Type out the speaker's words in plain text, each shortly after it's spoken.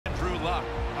Luck.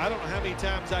 I don't know how many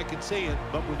times I can say it,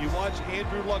 but when you watch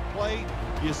Andrew Luck play,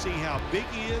 you see how big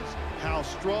he is, how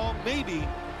strong, maybe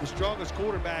the strongest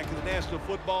quarterback in the National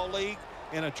Football League,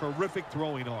 and a terrific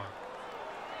throwing arm.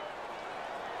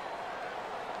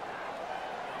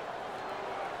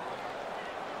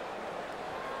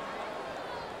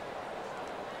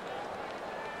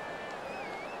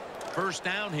 First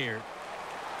down here.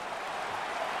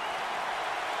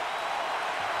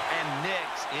 And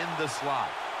Nix in the slot.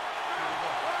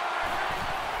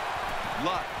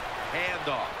 Luck,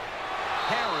 handoff.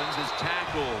 Herons is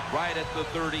tackled right at the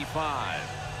 35.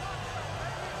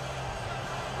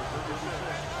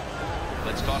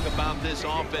 Let's talk about this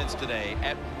offense today.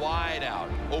 At wideout,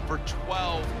 over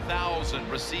 12,000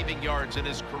 receiving yards in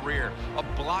his career. A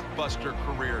blockbuster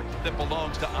career that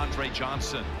belongs to Andre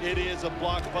Johnson. It is a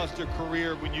blockbuster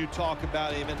career when you talk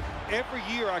about him. And every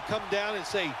year I come down and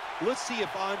say, let's see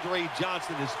if Andre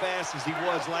Johnson is fast as he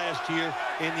was last year.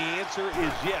 And the answer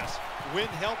is yes. When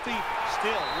healthy,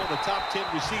 still one of the top 10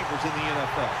 receivers in the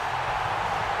NFL.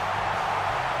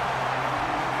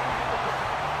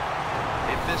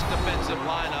 This defensive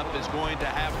lineup is going to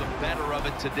have the better of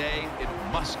it today. It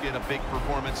must get a big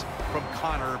performance from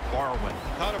Connor Barwin.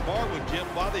 Connor Barwin, Jim,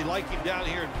 why they like him down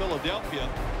here in Philadelphia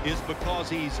is because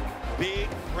he's big,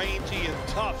 rangy, and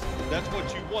tough. That's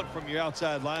what you want from your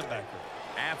outside linebacker.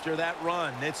 After that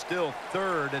run, it's still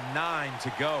 3rd and 9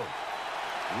 to go.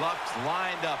 Luck's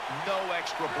lined up. No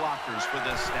extra blockers for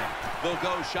this snap. They'll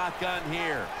go shotgun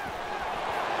here.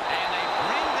 And they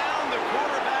bring down the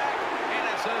quarterback, and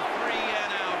it's a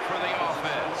 3-and-out for the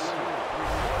offense.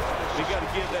 You got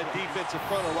to give that defensive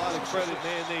front a lot of credit,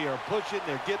 man. They are pushing.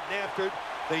 They're getting after it.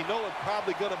 They know it's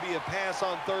probably going to be a pass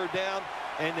on 3rd down,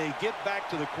 and they get back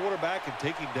to the quarterback and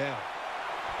take him down.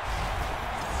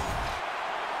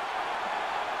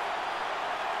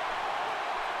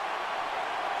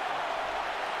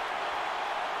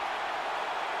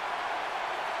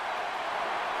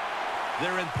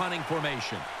 They're in punting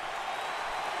formation.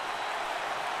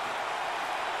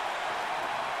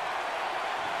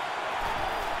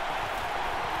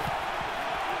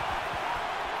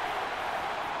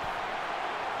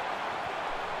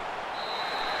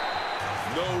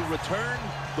 No return.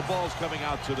 The ball's coming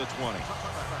out to the 20.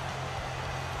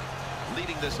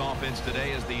 Leading this offense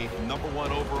today is the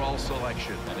 #1 overall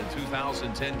selection in the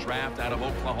 2010 draft out of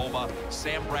Oklahoma,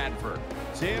 Sam Bradford.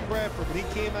 Sam Bradford, when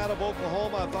he came out of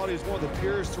Oklahoma, I thought he was one of the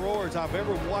purest throwers I've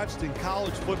ever watched in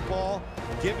college football.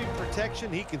 Give him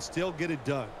protection, he can still get it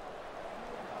done.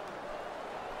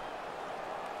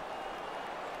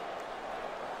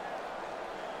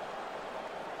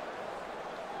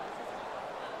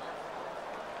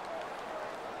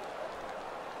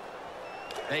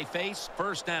 They face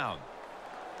first down.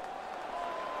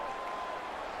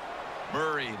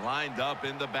 Murray lined up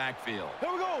in the backfield.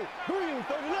 Here we go. Green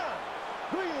 39.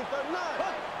 Green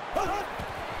 39.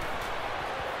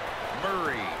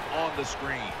 Murray on the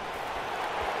screen.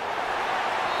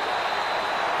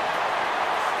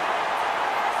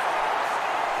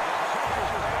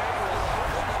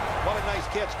 What a nice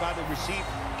catch by the receiver.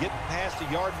 Getting past the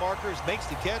yard markers, makes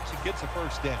the catch, and gets a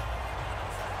first down.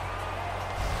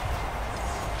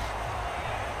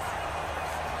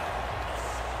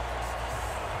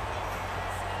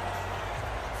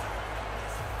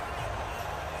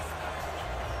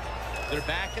 They're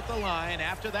back at the line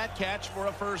after that catch for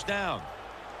a first down.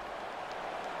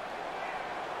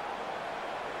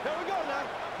 There we go now.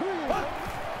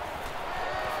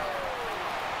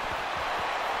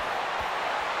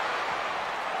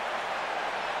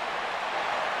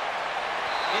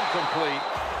 Incomplete.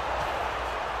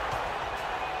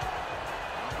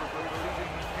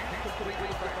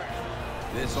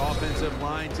 This offensive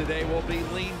line today will be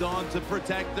leaned on to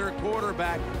protect their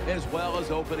quarterback as well as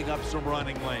opening up some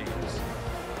running lanes.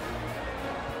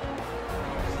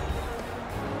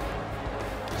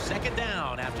 Second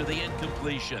down after the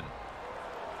incompletion.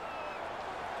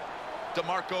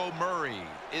 Demarco Murray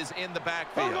is in the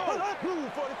backfield. Blue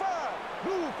 45.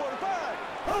 Blue 45.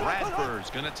 Bradford's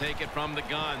going to take it from the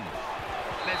gun.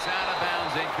 And it's out of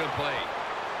bounds, incomplete.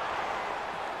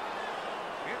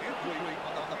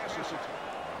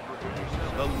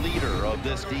 The leader of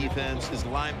this defense is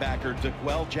linebacker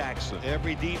DeQuell Jackson.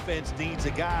 Every defense needs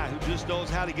a guy who just knows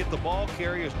how to get the ball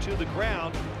carriers to the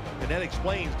ground, and that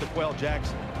explains DeQuell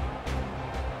Jackson.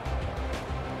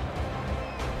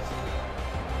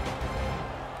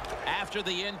 After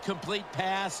the incomplete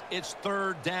pass, it's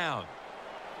third down.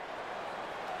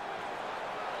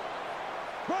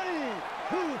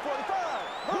 Blue 45.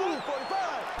 Blue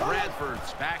 45.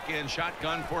 Bradford's back in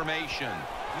shotgun formation.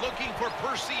 Looking for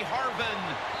Percy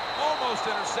Harvin. Almost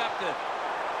intercepted.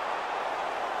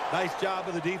 Nice job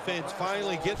of the defense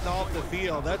finally getting off the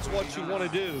field. That's what you want to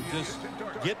do. Just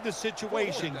get in the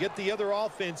situation, get the other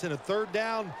offense in a third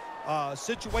down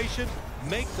situation,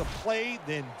 make the play,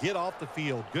 then get off the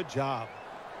field. Good job.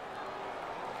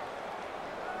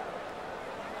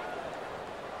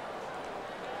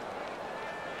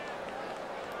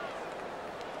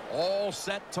 All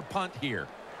set to punt here.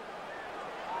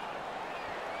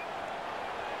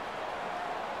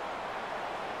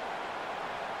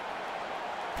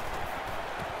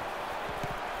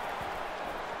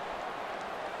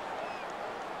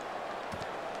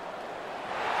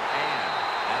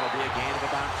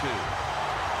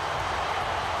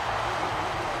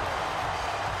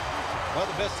 Well,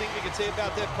 the best thing we can say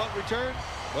about that punt return,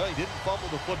 well, he didn't fumble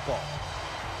the football.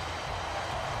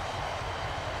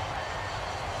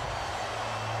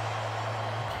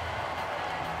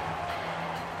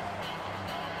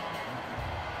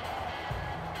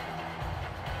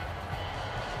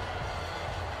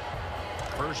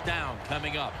 First down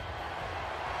coming up.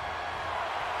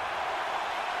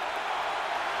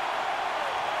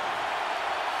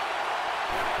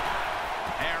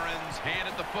 Aaron's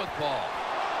handed the football.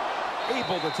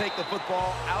 Able to take the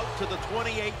football out to the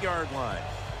 28-yard line.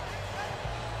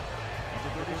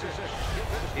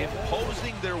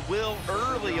 Imposing their will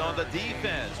early on the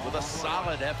defense with a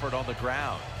solid effort on the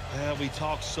ground. We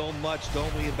talk so much,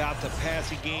 don't we, about the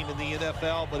passing game in the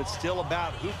NFL, but it's still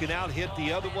about who can out-hit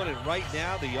the other one, and right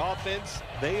now the offense,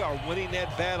 they are winning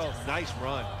that battle. Nice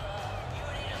run.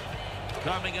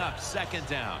 Coming up, second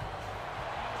down.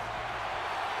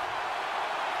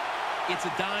 It's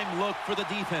a dime look for the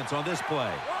defense on this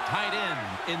play. Tight end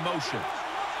in motion.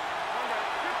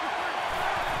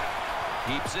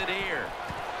 Keeps it here.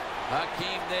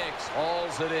 Hakeem Nicks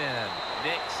hauls it in.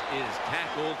 Nicks is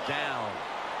tackled down.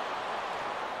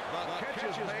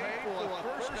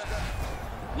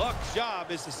 Luck's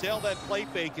job is to sell that play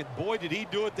fake, and boy, did he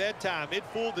do it that time. It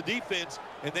fooled the defense,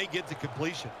 and they get the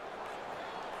completion.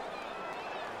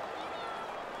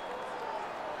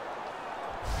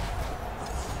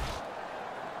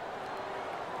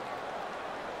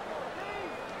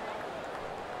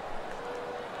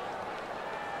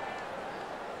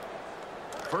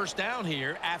 First down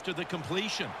here after the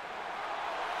completion.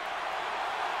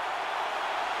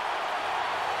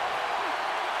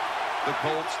 The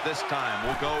Colts this time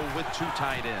will go with two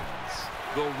tight ends.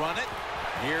 They'll run it.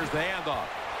 Here's the handoff.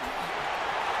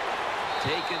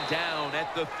 Taken down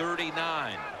at the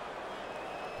 39.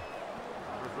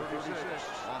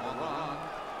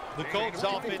 The Colts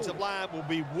offensive line will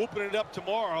be whooping it up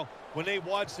tomorrow when they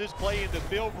watch this play in the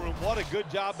film room. What a good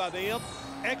job by them.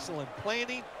 Excellent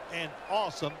planning and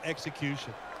awesome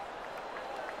execution.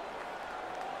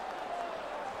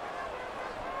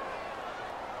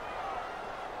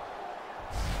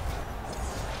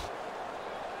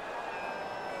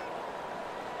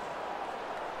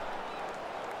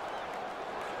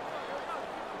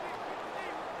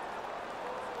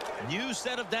 New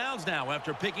set of downs now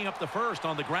after picking up the first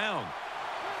on the ground.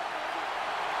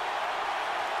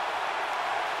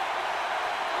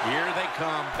 Here they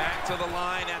come back to the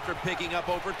line after picking up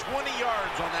over 20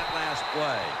 yards on that last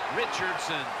play.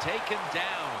 Richardson taken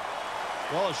down.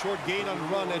 Well, a short gain on the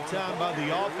run that time by the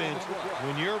offense.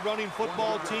 When you're a running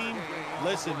football team,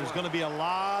 listen, there's going to be a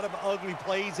lot of ugly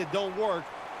plays that don't work.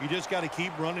 You just got to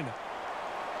keep running it.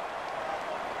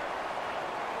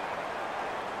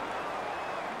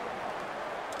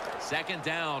 Second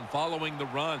down following the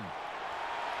run.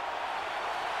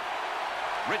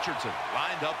 Richardson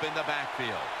lined up in the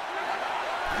backfield.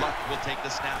 Luck will take the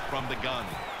snap from the gun.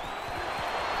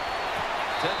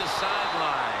 To the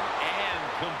sideline and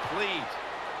complete.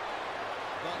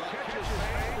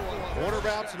 Corner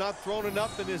routes are not thrown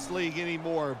enough in this league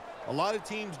anymore. A lot of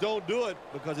teams don't do it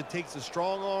because it takes a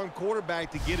strong arm quarterback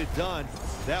to get it done.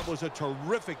 That was a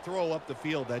terrific throw up the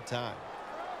field that time.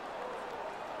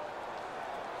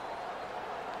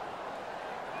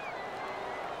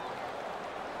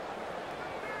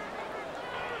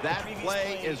 That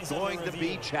play is going to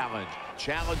be challenged.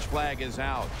 Challenge flag is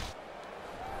out.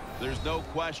 There's no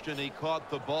question he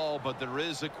caught the ball, but there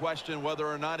is a question whether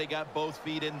or not he got both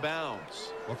feet in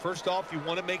bounds. Well, first off, you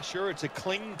want to make sure it's a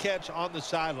clean catch on the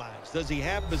sidelines. Does he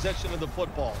have possession of the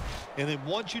football? And then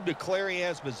once you declare he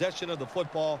has possession of the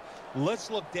football, let's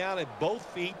look down at both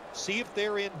feet, see if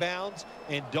they're in bounds,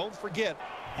 and don't forget,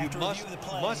 you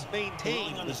must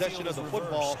maintain possession of the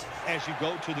football as you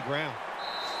go to the ground.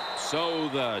 So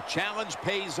the challenge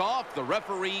pays off. The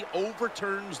referee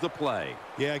overturns the play.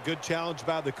 Yeah, good challenge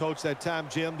by the coach that time,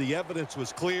 Jim. The evidence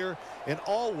was clear. And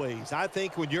always, I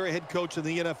think when you're a head coach in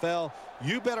the NFL,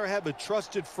 you better have a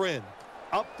trusted friend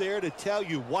up there to tell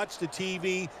you, watch the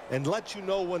TV, and let you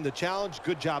know when the challenge.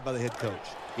 Good job by the head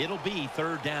coach. It'll be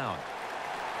third down.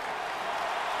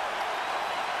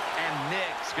 And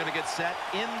Nick's going to get set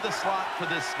in the slot for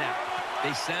this snap.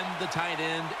 They send the tight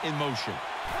end in motion.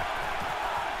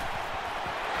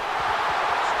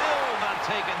 Still not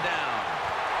taken down.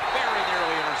 Very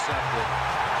nearly intercepted.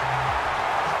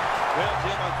 Well,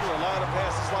 Jim, I threw a lot of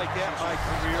passes like that in my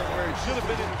career where it should have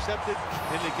been intercepted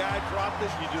and the guy dropped it.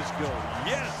 You just go,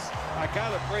 yes, I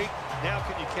got a break. Now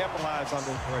can you capitalize on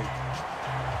this break?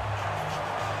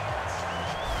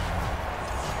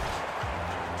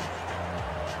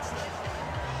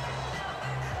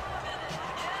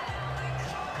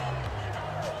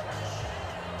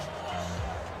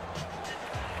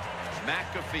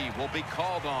 McAfee will be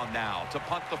called on now to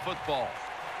punt the football.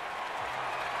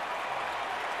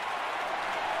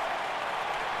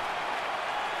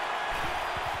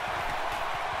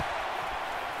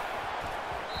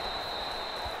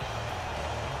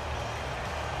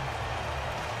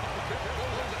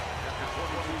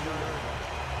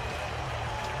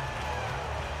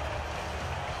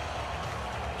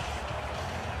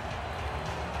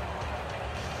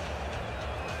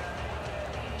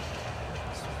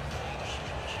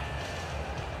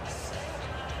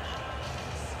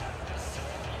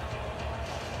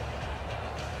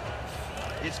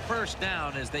 It's first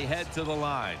down as they head to the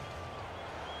line.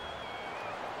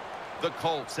 The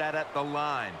Colts at the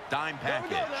line. Dime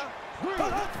package.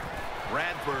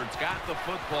 Bradford's got the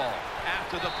football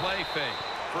after the play fake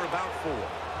for about 4.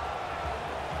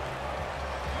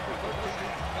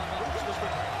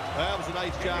 That was a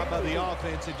nice job by the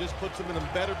offense. It just puts them in a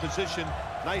better position.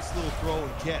 Nice little throw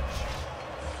and catch.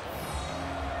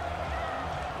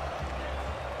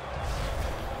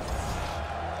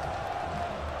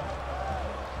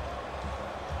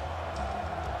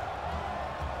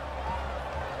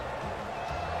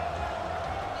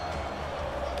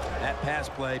 That pass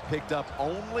play picked up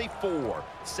only 4.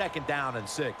 Second down and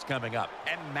 6 coming up.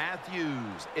 And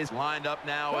Matthews is lined up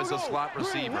now as a slot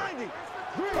receiver.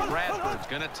 Bradford's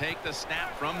going to take the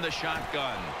snap from the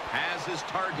shotgun. Has his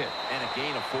target and a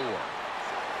gain of 4.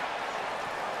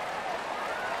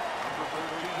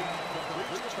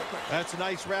 That's a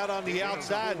nice route on the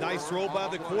outside. Nice throw by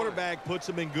the quarterback. Puts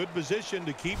him in good position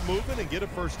to keep moving and get a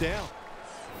first down.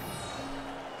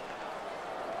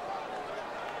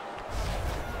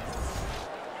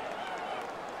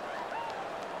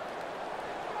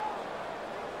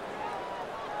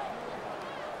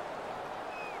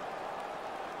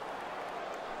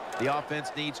 The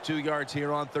offense needs 2 yards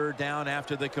here on third down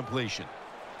after the completion.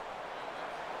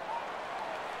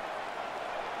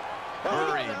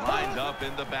 Murray lined up in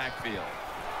the backfield.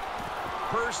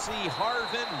 Percy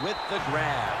Harvin with the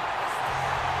grab.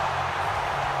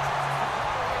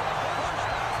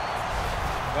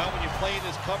 Well, when you're playing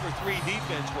this cover 3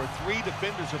 defense where 3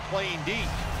 defenders are playing deep,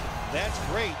 that's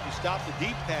great. You stop the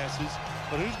deep passes,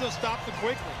 but who's going to stop the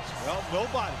quick ones? Well,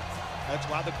 nobody. That's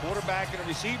why the quarterback and the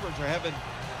receivers are having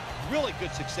really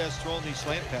good success throwing these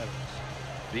slant patterns.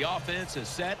 The offense is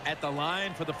set at the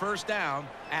line for the first down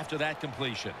after that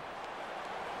completion.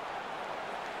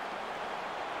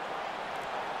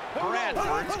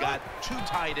 Bradford's got 2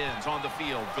 tight ends on the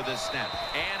field for this snap.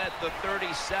 And at the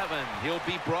 37, he'll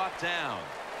be brought down.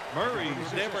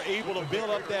 Murray's never able to build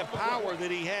up that power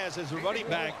that he has as a running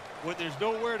back when there's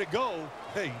nowhere to go.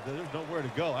 Hey, there's nowhere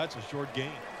to go. That's a short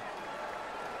game.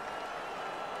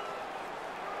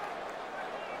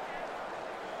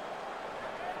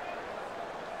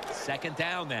 Second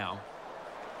down now.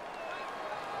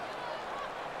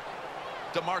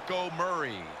 Demarco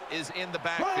Murray is in the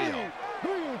backfield.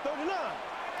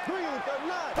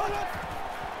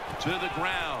 To the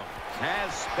ground.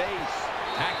 Has space.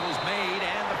 Tackle's made,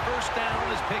 and the first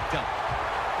down is picked up.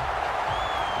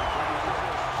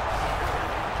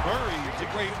 Murray is a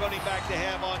great running back to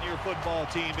have on your football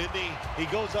team, isn't he? He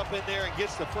goes up in there and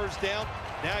gets the first down.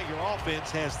 Now your offense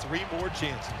has 3 more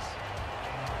chances.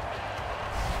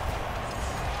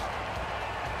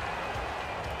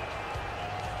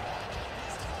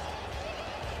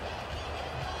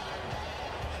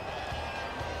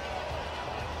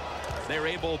 They're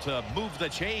able to move the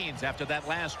chains after that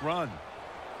last run.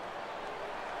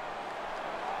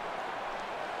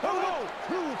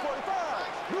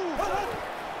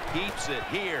 Keeps it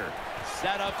here.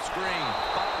 Set up screen.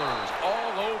 Butler's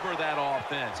all over that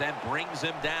offense and brings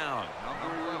him down.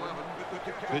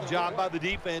 Good job by the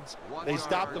defense. They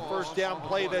stopped the first down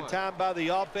play that time by the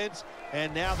offense,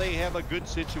 and now they have a good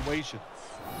situation.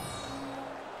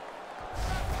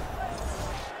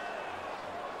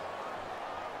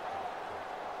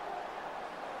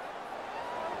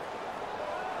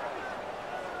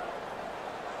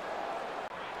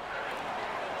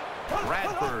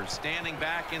 Bradford standing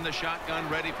back in the shotgun,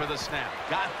 ready for the snap.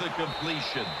 Got the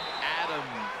completion.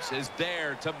 Adams is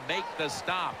there to make the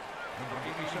stop.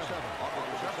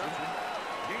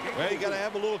 Well, you got to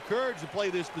have a little courage to play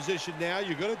this position now.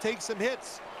 You're going to take some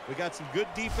hits. We got some good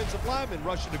defensive linemen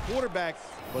rushing the quarterback,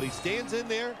 but he stands in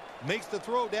there, makes the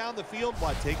throw down the field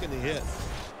while taking the hit.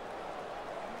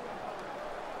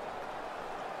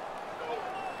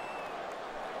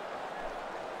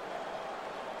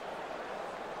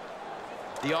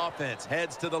 The offense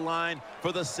heads to the line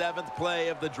for the 7th play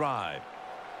of the drive.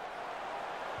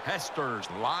 Hester's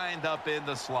lined up in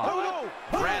the slot.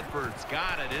 Bradford's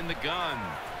got it in the gun.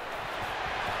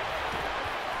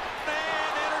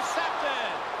 And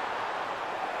intercepted.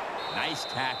 Nice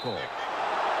tackle.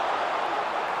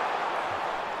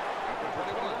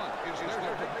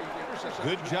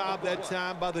 Good job that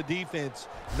time by the defense.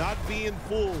 Not being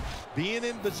fooled, being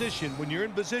in position. When you're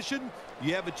in position,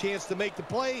 you have a chance to make the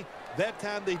play. That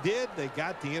time they did. They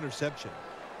got the interception.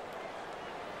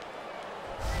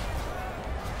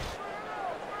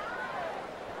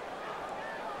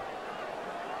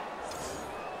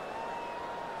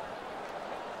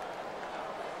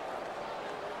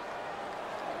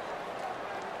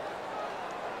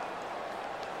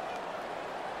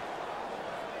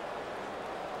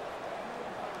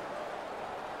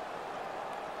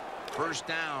 First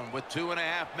down with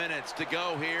 2.5 minutes to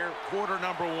go here. Quarter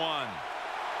number 1.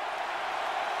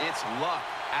 It's Luck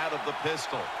out of the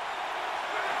pistol.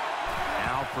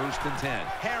 Now 1st and 10.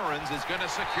 Herons is going to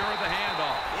secure the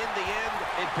handoff. In the end,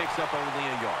 it picks up only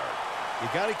a yard. You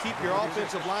got to keep your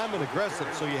offensive linemen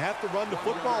aggressive, so you have to run the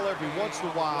football every once in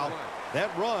a while.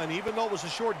 That run, even though it was a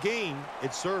short gain,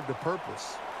 it served a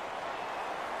purpose.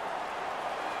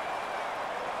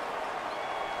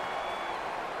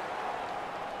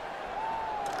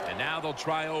 And now they'll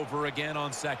try over again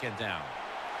on 2nd down.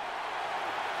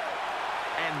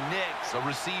 And Nix, a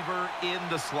receiver in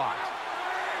the slot.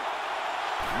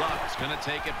 Luck's going to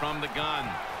take it from the gun.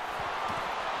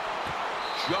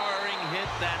 Jarring hit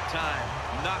that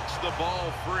time. Knocks the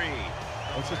ball free.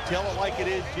 Let's just tell it like it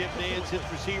is, Jim Nance. His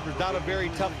receiver's not a very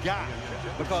tough guy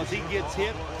because he gets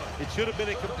hit. It should have been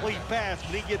a complete pass.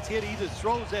 When he gets hit, he just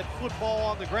throws that football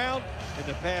on the ground, and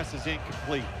the pass is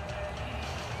incomplete.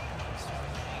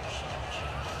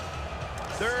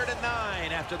 3rd and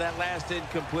 9 after that last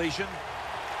incompletion.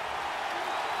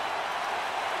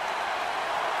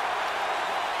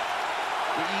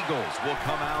 The Eagles will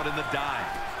come out in the dime.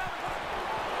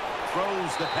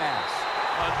 Throws the pass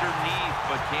underneath,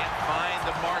 but can't find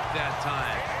the mark that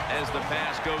time as the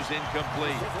pass goes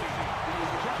incomplete.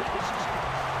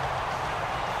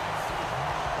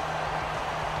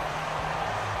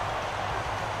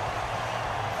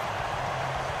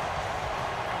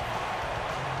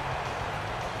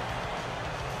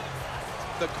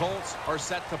 The Colts are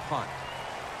set to punt.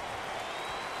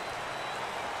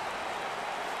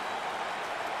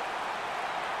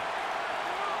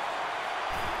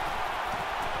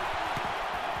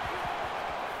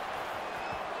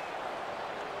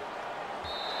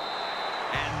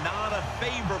 And not a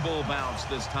favorable bounce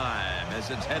this time as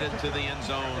it's headed to the end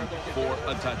zone for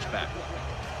a touchback.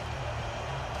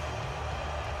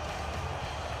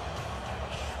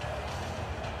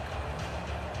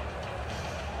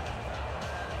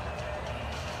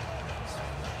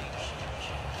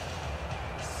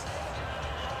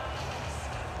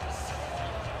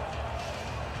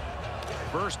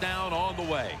 First down on the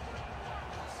way.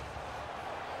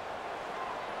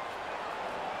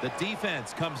 The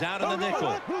defense comes out in the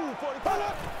nickel.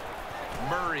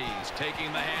 Murray's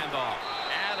taking the handoff.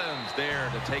 Adams there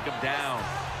to take him down.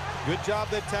 Good job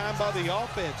that time by the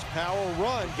offense. Power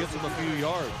run gets him a few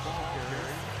yards.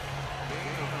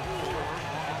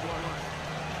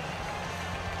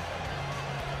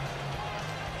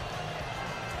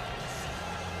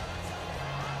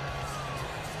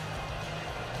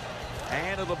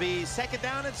 And it'll be 2nd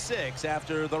down and 6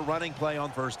 after the running play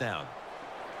on 1st down.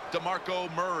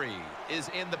 Demarco Murray is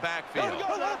in the backfield.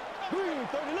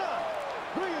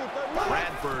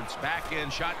 Bradford's back in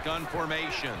shotgun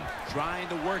formation, trying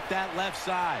to work that left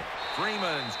side.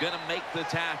 Freeman's going to make the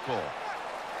tackle.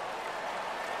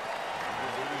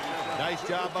 Nice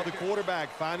job by the quarterback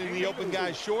finding the open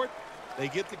guy short. They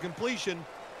get the completion.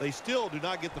 They still do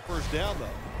not get the first down, though.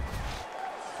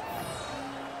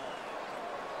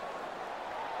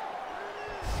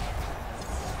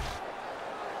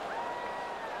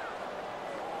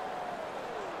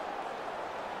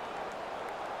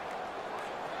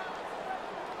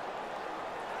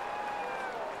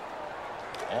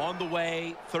 On the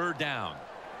way, 3rd down.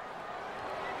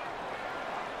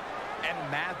 And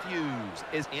Matthews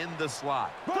is in the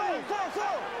slot.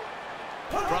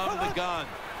 from the gun.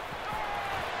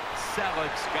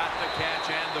 Selig's got the catch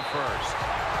and the first.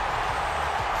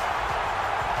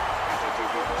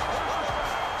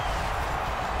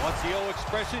 What's the old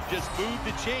expression? Just move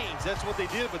the chains. That's what they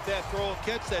did with that throw and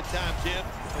catch that time, Jim.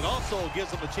 And also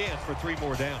gives them a chance for 3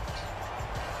 more downs.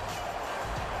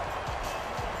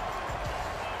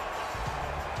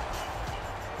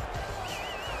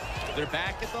 They're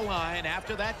back at the line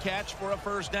after that catch for a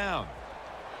first down.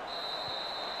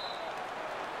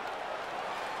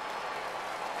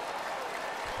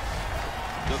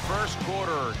 The first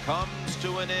quarter comes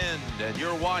to an end, and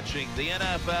you're watching the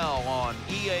NFL on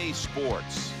EA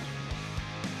Sports.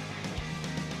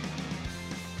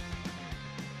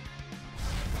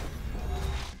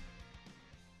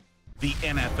 The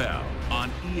NFL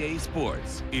on EA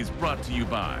Sports is brought to you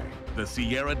by the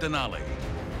Sierra Denali.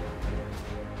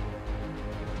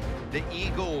 The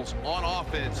Eagles on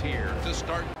offense here to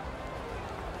start.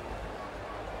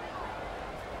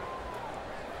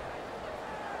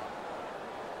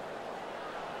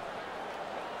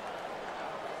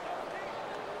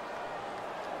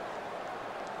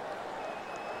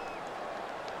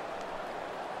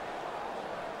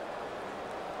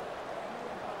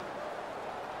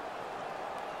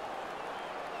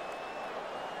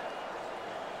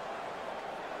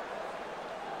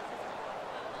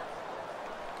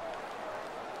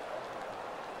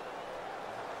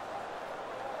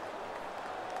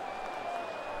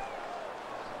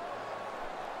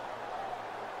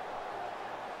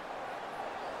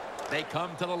 They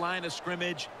come to the line of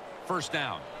scrimmage. First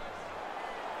down.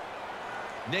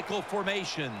 Nickel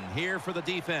formation here for the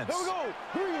defense.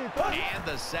 Here we go. And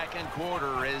the second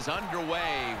quarter is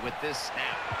underway with this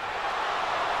snap.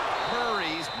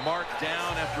 Murray's marked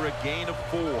down after a gain of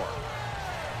 4.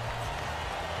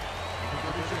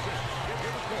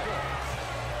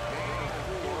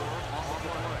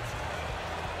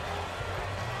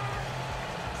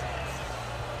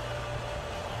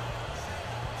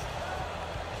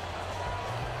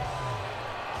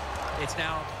 It's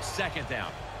now second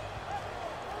down.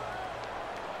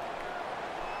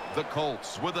 The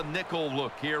Colts with a nickel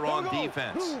look here on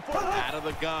defense. Out of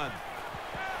the gun.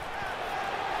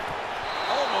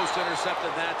 Almost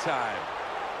intercepted that time.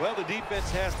 Well, the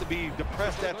defense has to be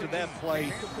depressed after that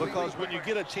play, because when you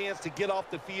get a chance to get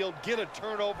off the field, get a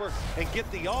turnover, and get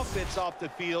the offense off the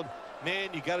field, man,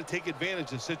 you got to take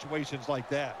advantage of situations like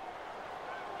that.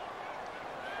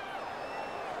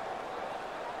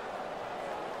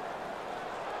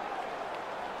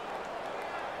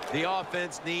 The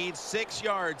offense needs 6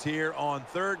 yards here on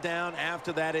third down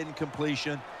after that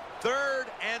incompletion.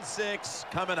 3rd and 6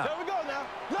 coming up. There we go now.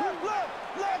 Left.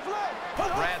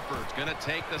 Bradford's going to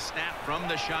take the snap from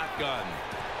the shotgun.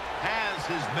 Has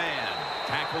his man.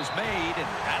 Tackle's made, and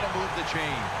that'll move the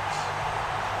chains.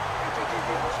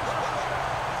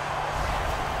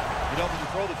 You know, when you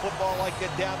throw the football like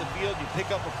that down the field, you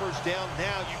pick up a first down.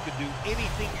 Now you can do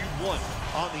anything you want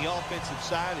on the offensive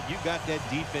side, and you got that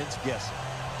defense guessing.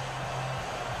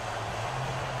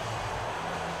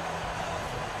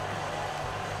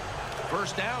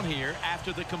 First down here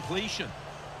after the completion.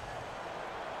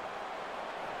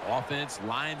 Offense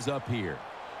lines up here.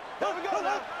 There we go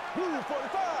now.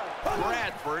 45.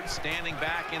 Bradford standing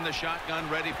back in the shotgun,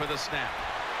 ready for the snap.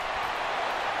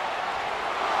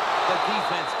 The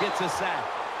defense gets a sack.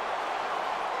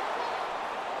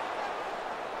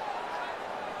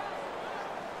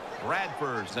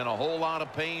 Bradford's in a whole lot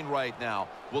of pain right now.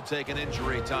 We'll take an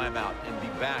injury timeout and be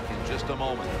back in just a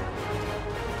moment.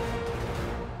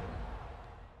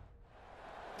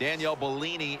 Danielle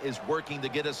Bellini is working to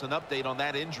get us an update on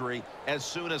that injury as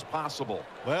soon as possible.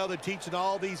 Well, they're teaching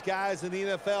all these guys in the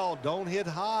NFL, don't hit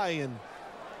high, and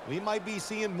we might be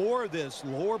seeing more of this,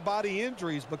 lower body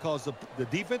injuries, because the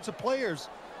defensive players,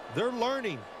 they're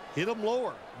learning. Hit them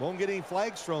lower. Won't get any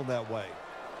flags thrown that way.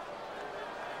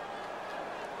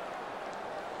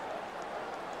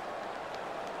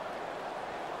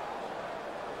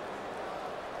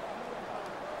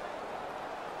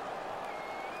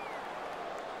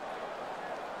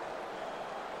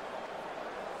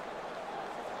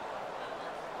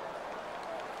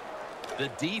 The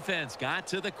defense got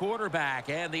to the quarterback,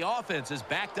 and the offense is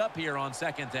backed up here on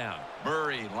second down.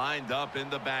 Murray lined up in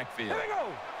the backfield. Here we go.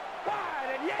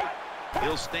 Wide and yay.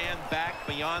 He'll stand back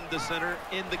beyond the center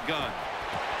in the gun.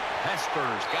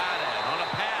 Hester's got it on a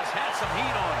pass, had some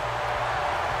heat on it.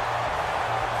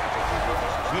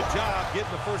 Good job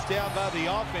getting the first down by the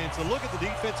offense. And look at the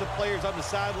defensive players on the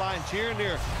sideline cheering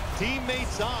their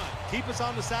teammates on. Keep us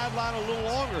on the sideline a little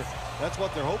longer. That's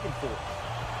what they're hoping for.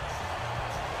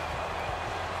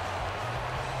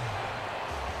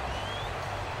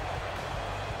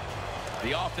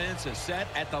 The offense is set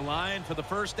at the line for the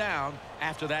first down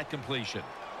after that completion.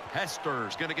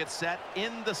 Hester's going to get set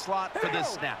in the slot for this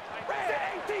snap.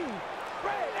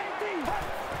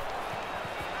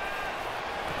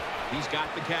 He's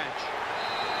got the catch.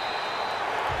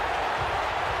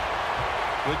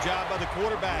 Good job by the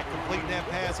quarterback completing that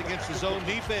pass against the zone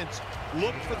defense.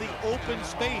 Look for the open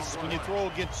space when you throw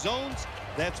against zones.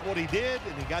 That's what he did,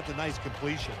 and he got the nice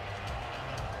completion.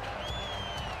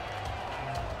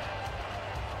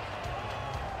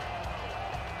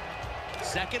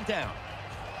 Second down.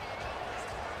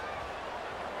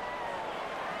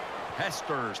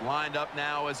 Hester's lined up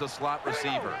now as a slot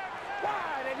receiver.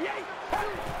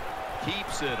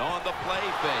 Keeps it on the play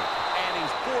fake, and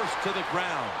he's forced to the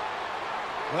ground.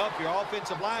 Well, if your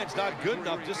offensive line's not good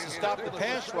enough just to stop the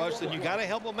pass rush, then you got to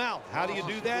help them out. How do you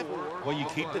do that? Well, you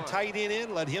keep the tight end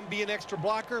in, let him be an extra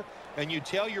blocker, and you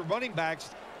tell your running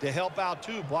backs to help out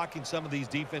too, blocking some of these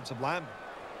defensive linemen.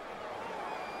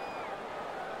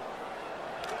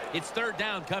 It's third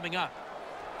down coming up.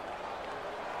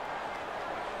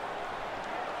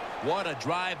 What a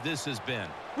drive this has been.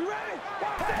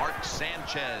 Mark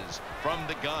Sanchez from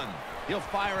the gun. He'll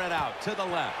fire it out to the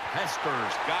left.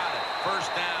 Hester's got it. First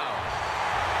down.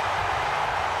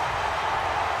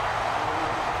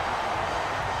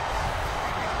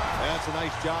 That's a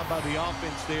nice job by the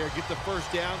offense there. Get the first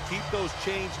down. Keep those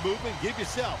chains moving. Give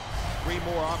yourself 3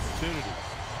 more opportunities.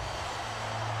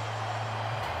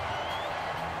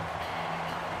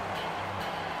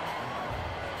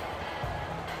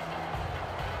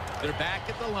 They're back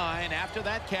at the line after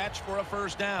that catch for a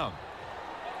first down.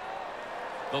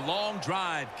 The long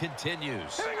drive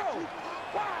continues.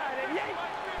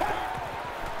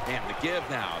 And the give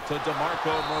now to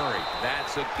Demarco Murray.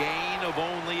 That's a gain of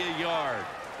only a yard.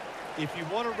 If you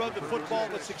want to run the football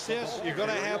with success, you're going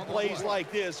to have plays like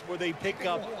this where they pick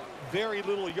up very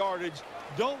little yardage.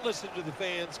 Don't listen to the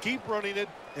fans. Keep running it,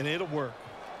 and it'll work.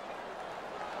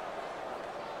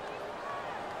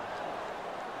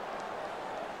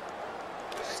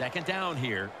 Second down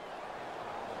here.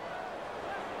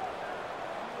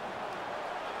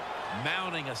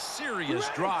 Mounting a serious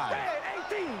drive.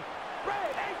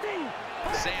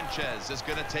 Sanchez is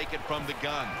going to take it from the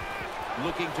gun.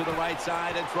 Looking to the right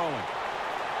side and throwing.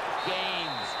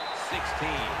 Gains 16.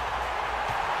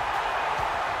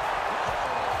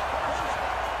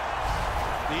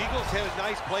 The Eagles had a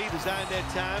nice play design that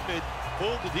time. It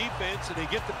pulled the defense, and they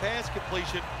get the pass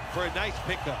completion for a nice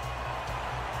pickup.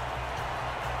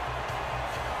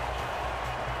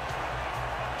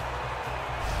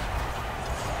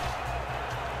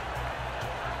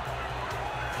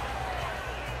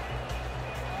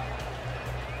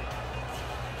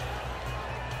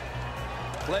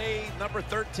 Play number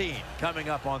 13 coming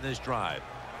up on this drive.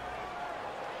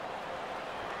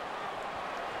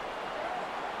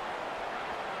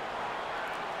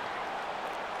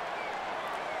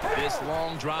 This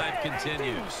long drive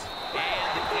continues.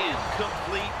 And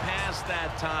incomplete pass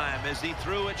that time as he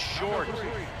threw it short.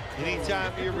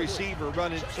 Anytime your receiver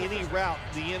running any route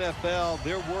in the NFL,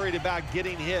 they're worried about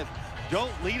getting hit.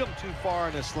 Don't lead them too far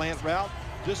in a slant route.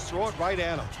 Just throw it right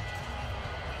at them.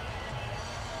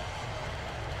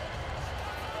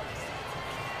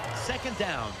 Second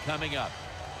down coming up.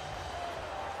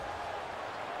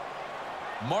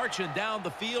 Marching down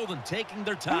the field and taking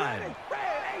their time.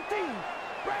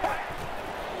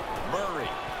 Murray.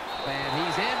 And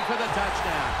he's in for the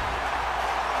touchdown.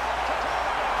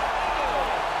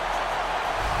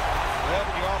 Well,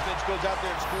 when your offense goes out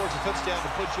there and scores a touchdown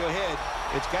to put you ahead,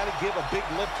 it's got to give a big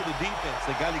lift to the defense.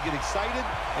 They got to get excited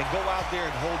and go out there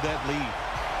and hold that lead.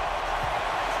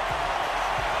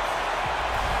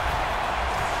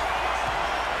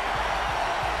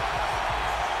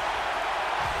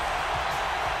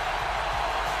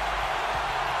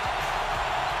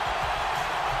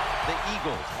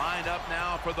 Eagles lined up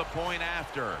now for the point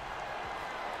after.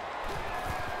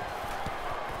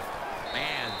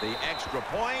 And the extra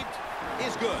point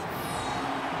is good.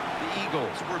 The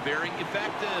Eagles were very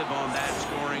effective on that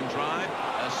scoring drive,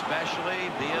 especially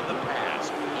via the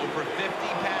pass. Over 50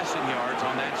 passing yards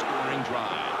on that scoring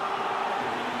drive.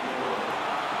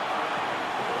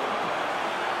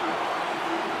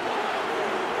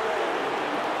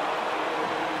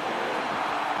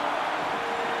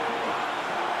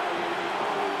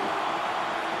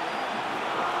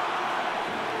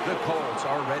 The Colts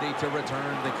are ready to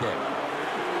return the kick.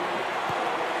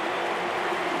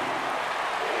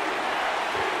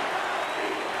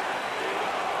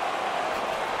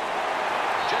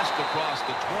 Just across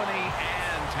the 20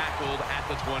 and tackled at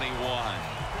the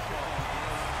 21.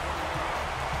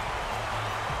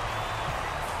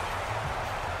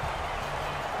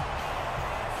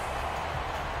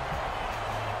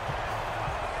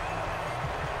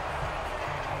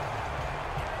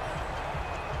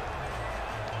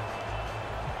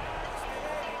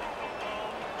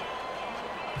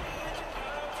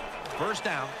 First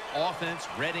down, offense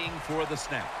readying for the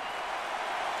snap.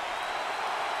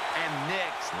 And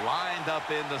Nick's lined up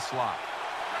in the slot.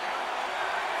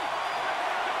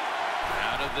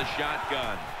 Out of the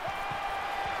shotgun.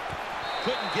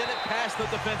 Couldn't get it past the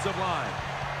defensive line.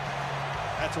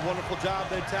 That's a wonderful job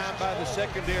that time by the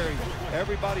secondary.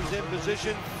 Everybody's in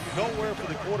position, nowhere for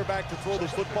the quarterback to throw the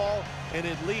football, and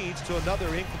it leads to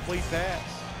another incomplete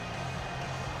pass.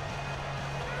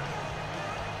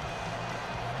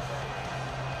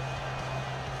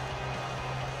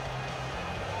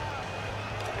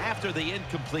 After the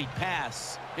incomplete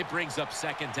pass, it brings up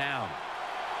second down.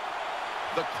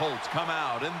 The Colts come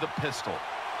out in the pistol.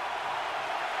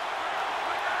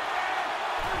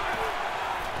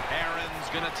 Aaron's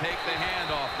going to take the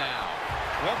handoff now.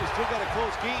 Well, we still got a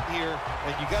close game here,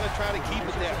 and you got to try to keep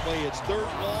it that way. It's third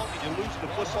and long, and you lose the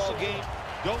football game.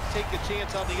 Don't take a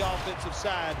chance on the offensive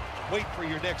side. Wait for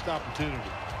your next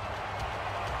opportunity.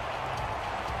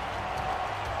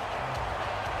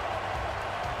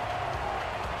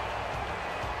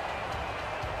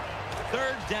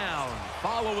 Third down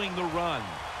following the run.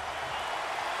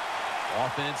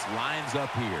 Offense lines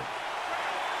up here.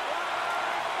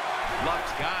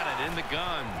 Luck's got it in the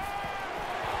gun.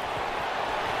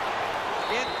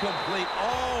 Incomplete,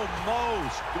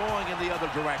 almost going in the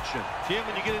other direction. Jim,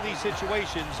 when you get in these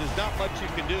situations, there's not much you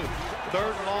can do.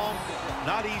 Third and long,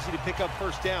 not easy to pick up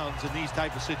first downs in these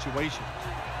type of situations.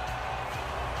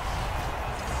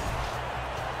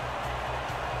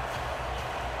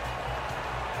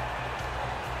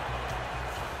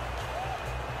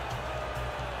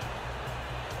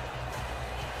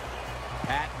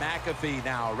 Pat McAfee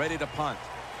now ready to punt.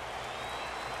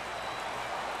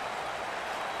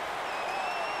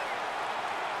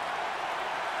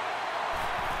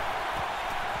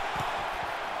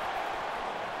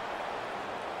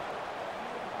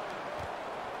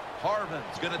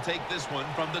 Harvin's going to take this one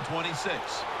from the 26.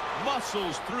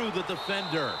 Muscles through the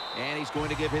defender. And he's going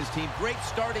to give his team great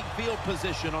starting field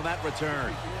position on that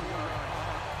return.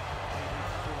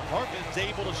 Harvin's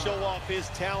able to show off his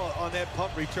talent on that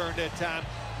punt return that time.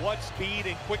 What speed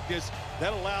and quickness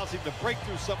that allows him to break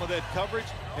through some of that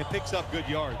coverage and picks up good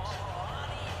yards.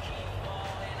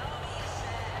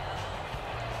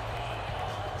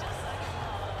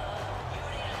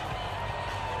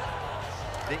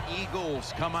 The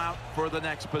Eagles come out for the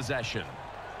next possession.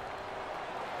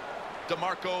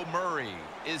 Demarco Murray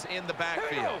is in the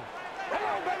backfield.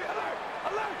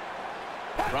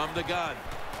 From the gun.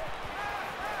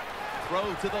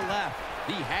 Throw to the left.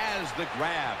 He has the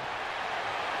grab.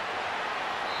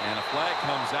 And a flag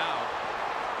comes out.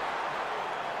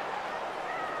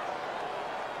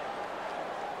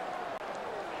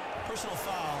 Personal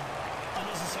foul,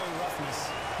 unnecessary roughness,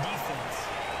 defense.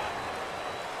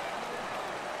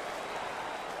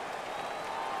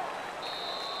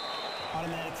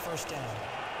 Automatic first down.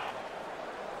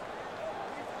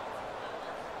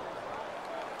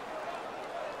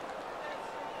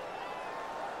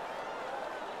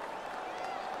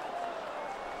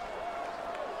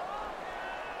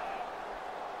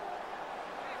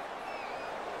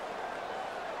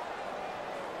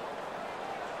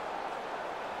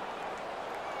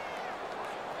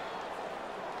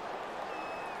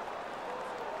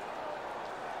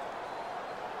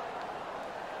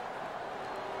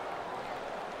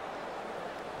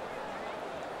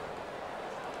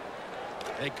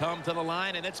 They come to the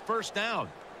line, and it's first down.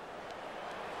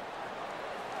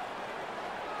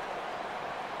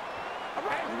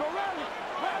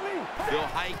 They'll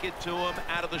hike it to him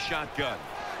out of the shotgun.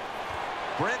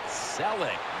 Brent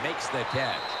Selleck makes the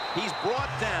catch. He's brought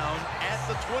down at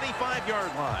the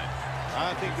 25-yard line.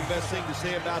 I think the best thing to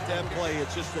say about that play,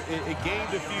 it's just it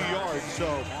gained a few yards,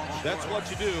 so that's what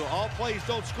you do. All plays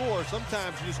don't score.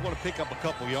 Sometimes you just want to pick up a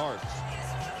couple yards.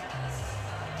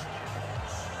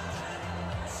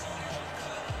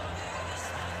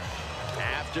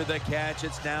 After the catch,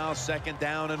 it's now second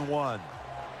down and 1.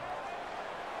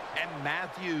 And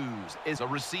Matthews is a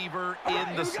receiver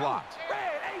in the slot.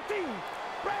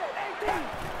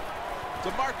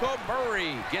 Demarco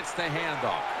Murray gets the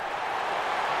handoff.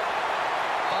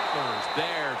 Butler's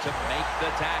there to make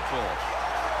the tackle.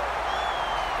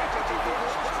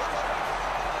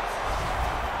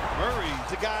 Murray's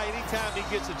the guy, anytime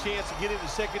he gets a chance to get in the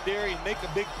secondary and make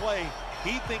a big play,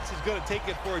 he thinks he's going to take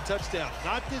it for a touchdown.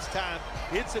 Not this time.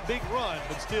 It's a big run,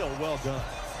 but still well done.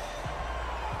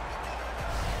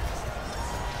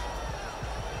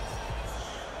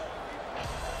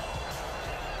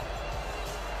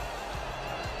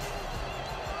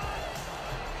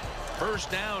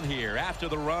 First down here after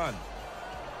the run.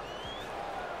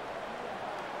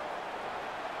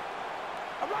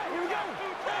 All right, here we go.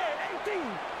 Red 18.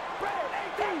 Red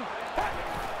 18.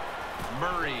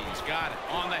 Murray's got it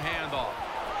on the handoff.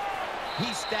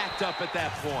 He stacked up at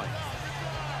that point.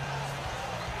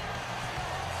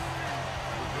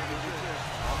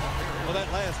 Well,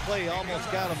 that last play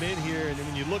almost got them in here, and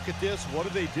when you look at this,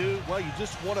 what do? Well, you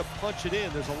just want to punch it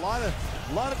in. There's a lot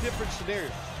of different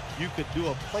scenarios. You could do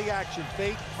a play-action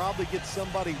fake, probably get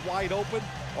somebody wide open,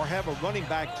 or have a running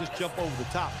back just jump over the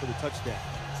top for the touchdown.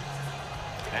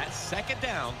 That's second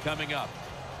down coming up.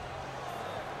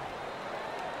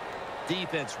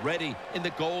 Defense ready in the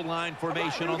goal line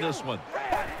formation on this one.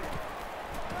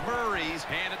 Murray's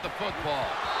handed the football.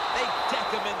 They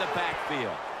deck him in the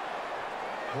backfield.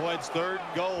 Boy, it's third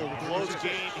and goal. Close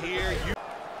game here.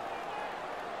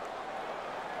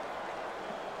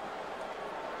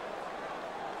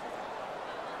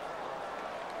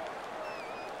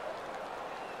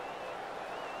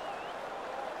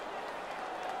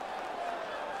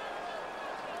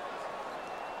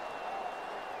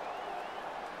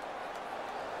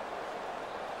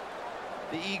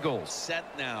 The Eagles set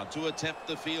now to attempt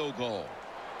the field goal.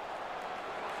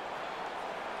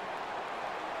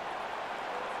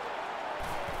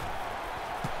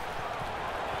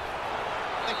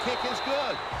 The kick is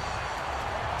good.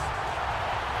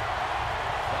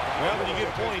 Well, when you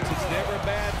get points, it's never a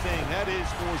bad thing. That is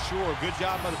for sure. Good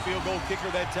job by the field goal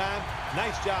kicker that time.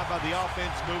 Nice job by the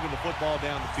offense moving the football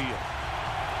down the field.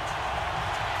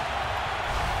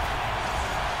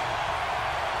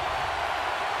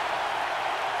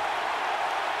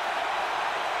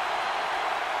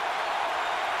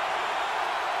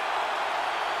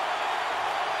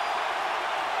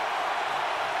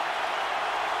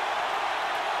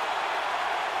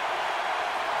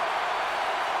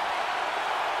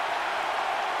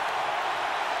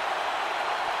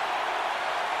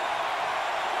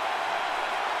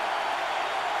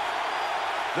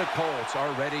 The Colts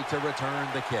are ready to return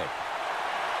the kick.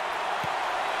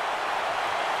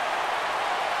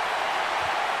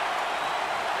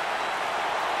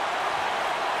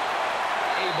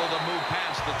 Able to move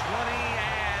past the 20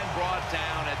 and brought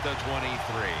down at the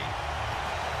 23.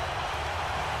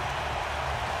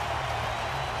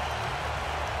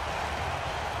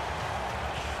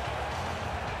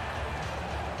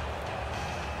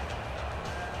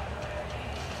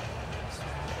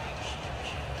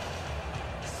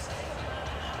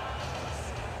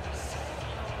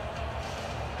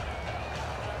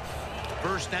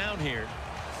 First down here.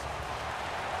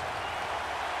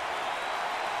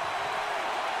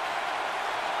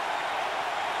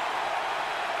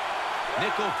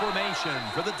 Nickel formation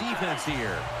for the defense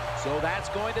here. So that's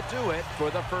going to do it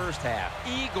for the first half.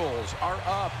 Eagles are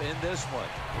up in this one.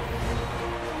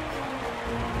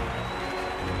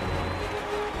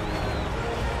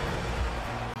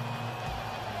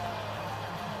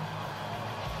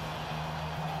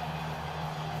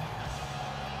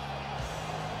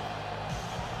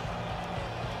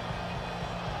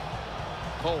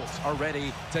 Colts are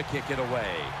ready to kick it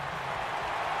away.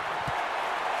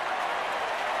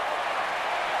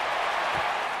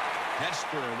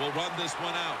 Hester will run this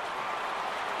one out.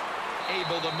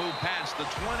 Able to move past the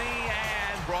 20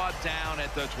 and brought down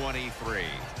at the 23.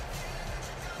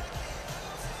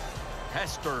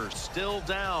 Hester still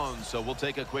down, so we'll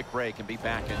take a quick break and be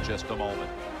back in just a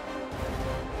moment.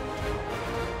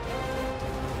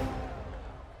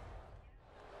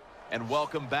 And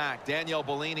welcome back. Danielle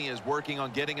Bellini is working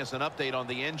on getting us an update on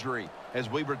the injury as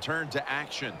we return to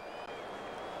action.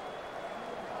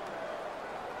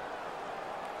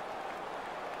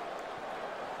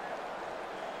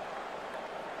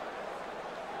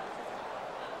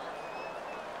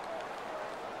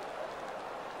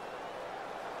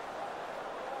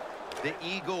 The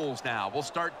Eagles now will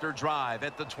start their drive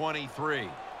at the 23.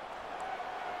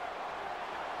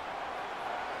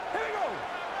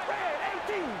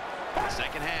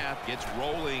 Second half gets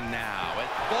rolling now. It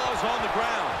falls on the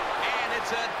ground, and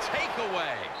it's a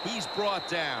takeaway. He's brought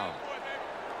down.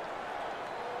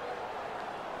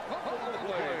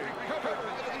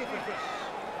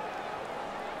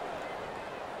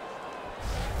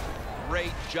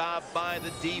 Great job by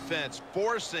the defense,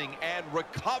 forcing and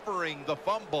recovering the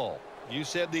fumble. You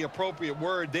said the appropriate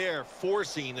word there,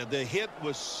 forcing. The hit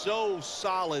was so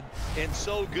solid and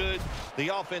so good.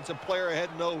 The offensive player had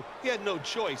no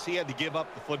choice. He had to give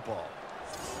up the football.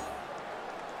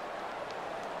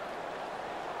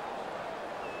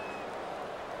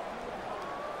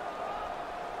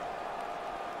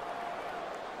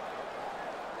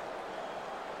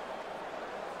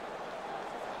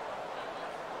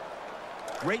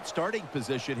 Great starting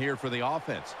position here for the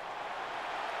offense.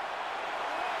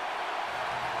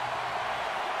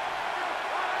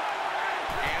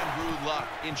 Andrew Luck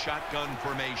in shotgun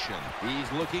formation.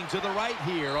 He's looking to the right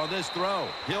here on this throw.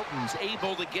 Hilton's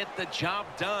able to get the job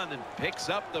done and picks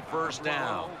up the first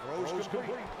down.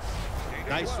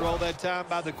 Nice throw that time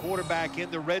by the quarterback in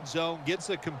the red zone. Gets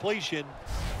a completion.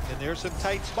 And there's some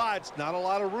tight spots. Not a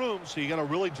lot of room, so you got to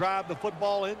really drive the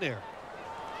football in there.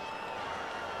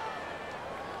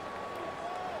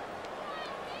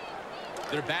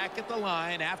 They're back at the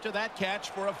line after that catch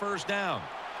for a first down.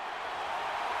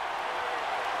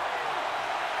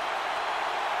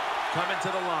 Coming to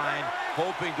the line,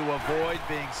 hoping to avoid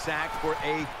being sacked for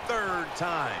a third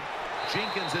time.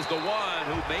 Jenkins is the one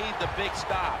who made the big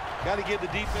stop. Got to give the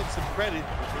defense some credit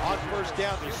on first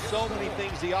down. There's so many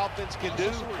things the offense can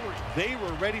do. They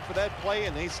were ready for that play,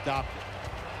 and they stopped it.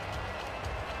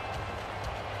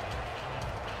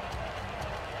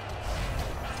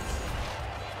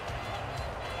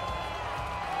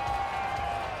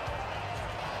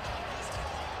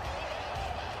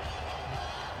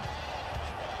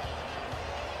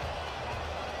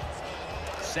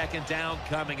 Second down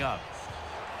coming up.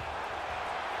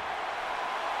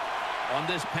 On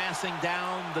this passing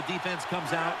down, the defense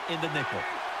comes out in the nickel.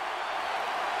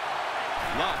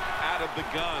 Luck out of the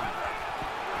gun.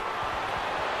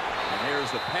 And here's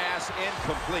the pass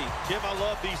incomplete. Jim, I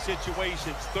love these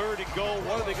situations. Third and goal,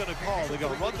 what are they going to call? They're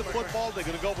going to run the football. They're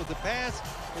going to go with the pass.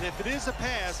 And if it is a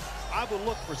pass, I would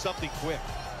look for something quick.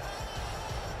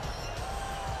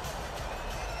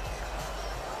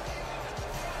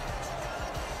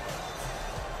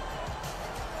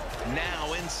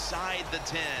 Now inside the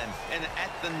 10 and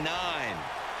at the 9.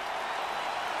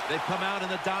 They've come out in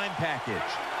the dime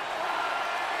package.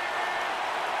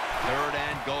 Third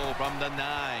and goal from the 9.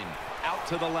 Out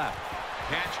to the left.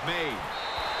 Catch made.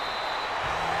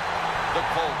 The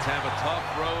Colts have a tough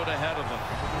road ahead of them.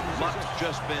 Luck's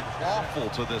just been awful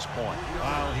to this point.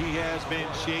 Wow, he has been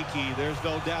shaky. There's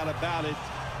no doubt about it.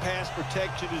 Pass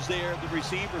protection is there. The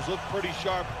receivers look pretty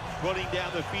sharp running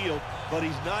down the field, but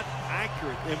he's not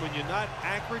accurate. And when you're not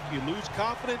accurate, you lose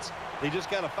confidence. They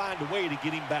just got to find a way to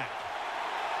get him back.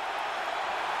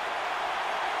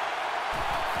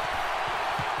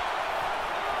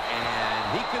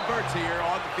 And he converts here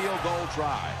on the field goal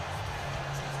try.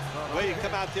 Way to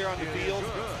come out there on the field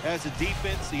as a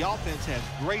defense. The offense has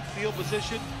great field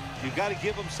position. You've got to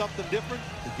give them something different.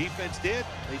 The defense did.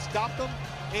 They stopped them,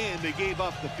 and they gave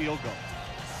up the field goal.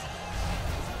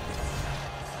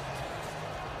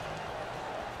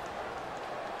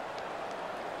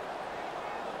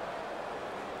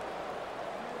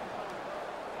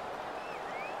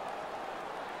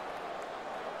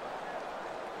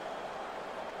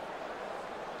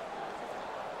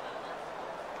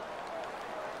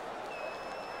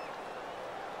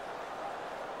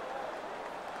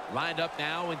 Lined up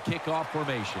now in kickoff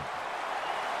formation.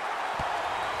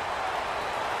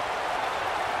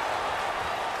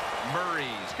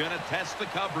 Murray's going to test the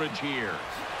coverage here.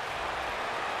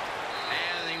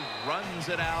 And he runs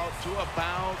it out to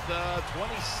about the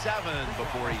 27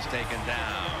 before he's taken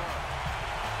down.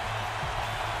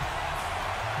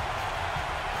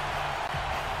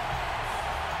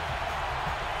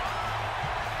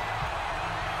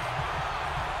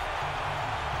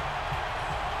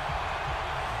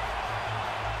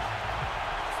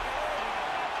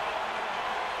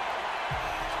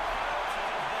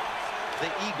 The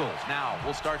Eagles now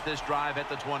will start this drive at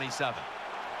the 27.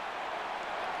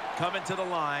 Coming to the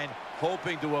line,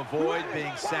 hoping to avoid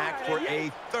being sacked for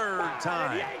a third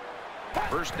time.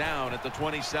 First down at the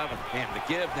 27. And the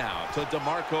give now to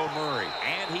Demarco Murray.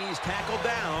 And he's tackled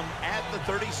down at the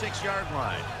 36-yard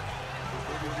line.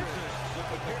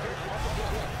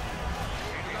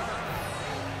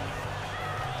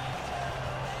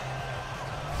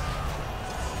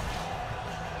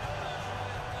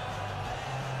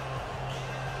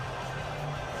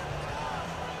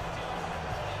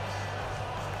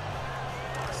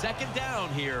 Second down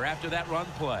here after that run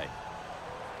play.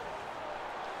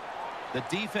 The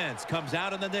defense comes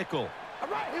out in the nickel. All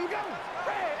right, here we go.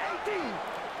 Red 18.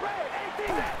 Red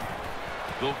 18.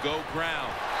 They'll go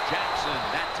ground. Jackson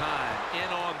that time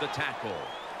in on the tackle.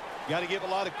 Got to give a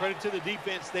lot of credit to the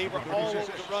defense. They were all over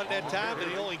the run that time,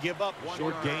 and they only give up a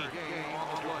short gain.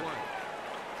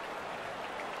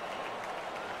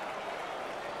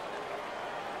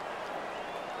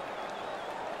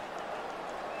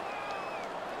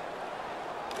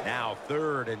 Now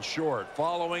third and short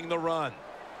following the run.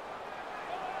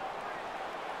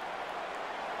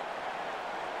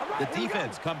 The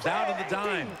defense comes out of the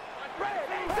dime.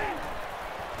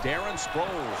 Darren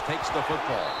Sproles takes the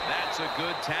football. That's a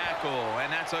good tackle,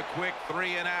 and that's a quick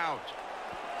 3 and out.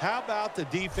 How about the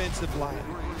defensive line?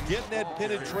 Getting that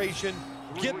penetration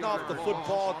getting off the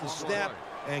football at the snap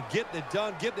and getting it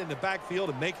done, getting in the backfield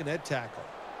and making that tackle.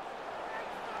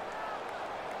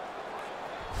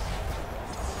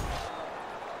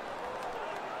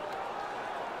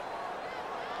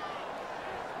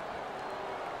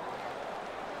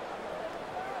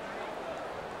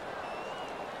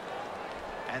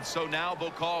 And so now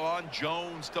they'll call on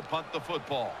Jones to punt the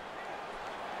football.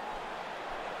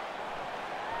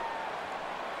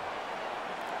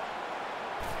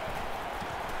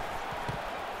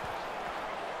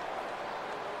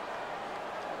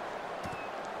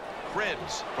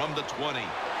 Cribbs from the 20.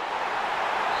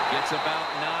 Gets about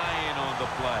 9 on the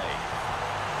play.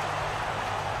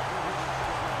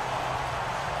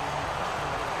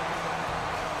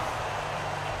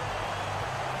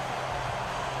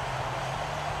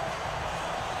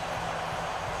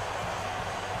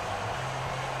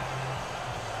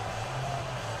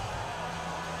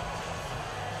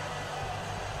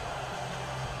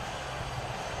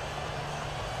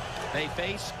 They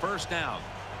face first down.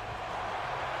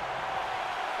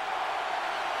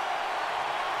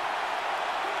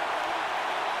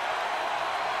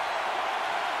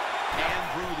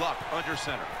 Andrew Luck under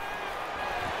center.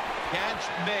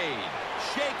 Catch made.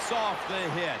 Shakes off the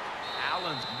hit.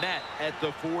 Allen's met at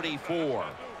the 44.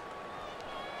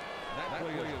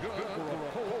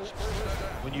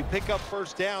 When you pick up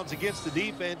first downs against the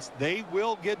defense, they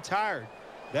will get tired.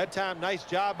 That time, nice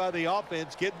job by the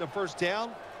offense getting the first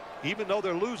down, even though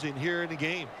they're losing here in the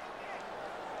game.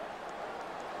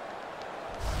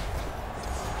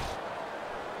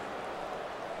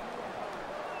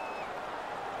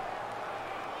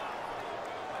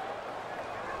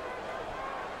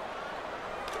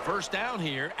 First down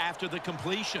here after the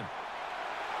completion.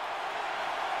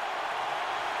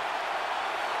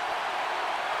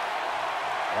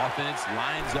 Offense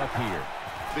lines up here.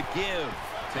 The give,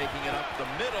 taking it up the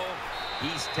middle.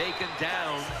 He's taken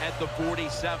down at the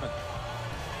 47.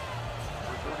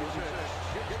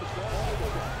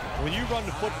 When you run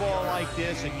the football like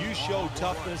this and you show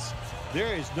toughness,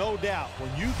 there is no doubt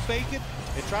when you fake it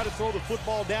and try to throw the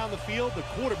football down the field, the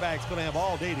quarterback's going to have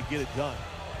all day to get it done.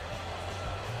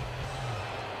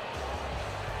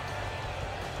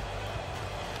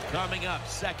 Coming up,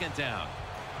 second down.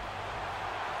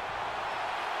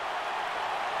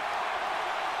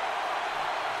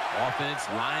 Offense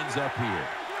lines up here.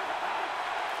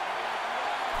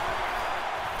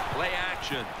 Play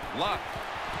action. Luck.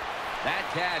 That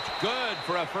catch good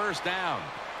for a first down.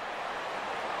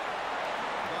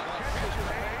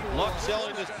 Luck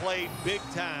selling this play big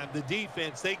time. The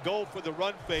defense, they go for the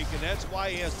run fake, and that's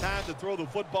why he has time to throw the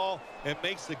football and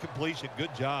makes the completion.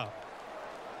 Good job.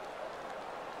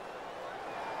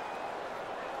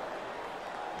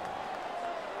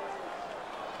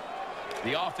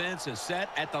 The offense is set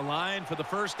at the line for the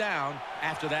first down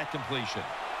after that completion.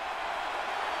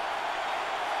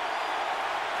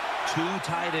 Two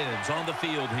tight ends on the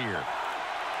field here.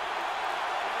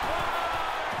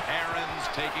 Aaron's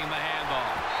taking the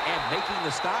handoff. And making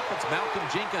the stop, it's Malcolm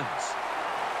Jenkins.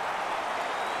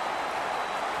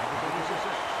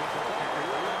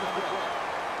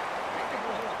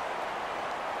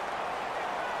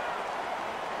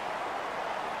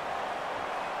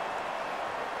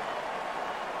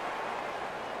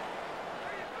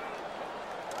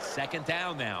 Second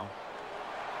down now.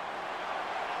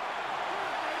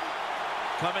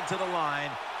 Coming to the line,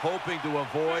 hoping to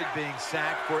avoid being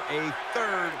sacked for a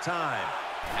third time.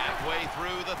 Halfway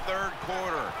through the third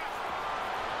quarter.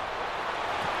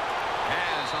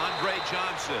 Has Andre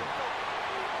Johnson.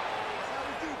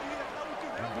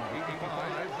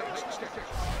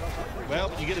 Well,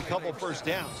 when you get a couple first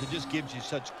downs, it just gives you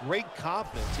such great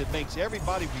confidence. It makes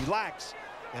everybody relax.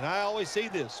 And I always say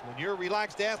this, when you're a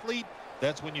relaxed athlete,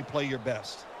 that's when you play your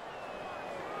best.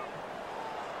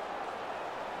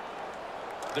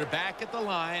 They're back at the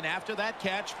line after that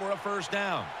catch for a first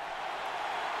down.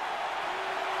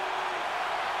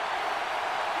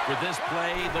 For this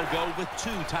play, they'll go with two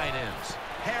tight ends.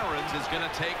 Herons is going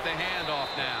to take the handoff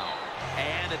now.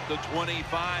 And at the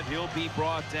 25, he'll be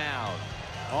brought down.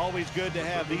 Always good to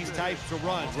have these types of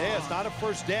runs. Yeah, it's not a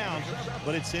first down,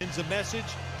 but it sends a message.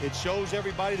 It shows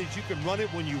everybody that you can run it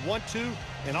when you want to,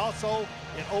 and also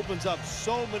it opens up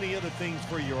so many other things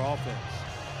for your offense.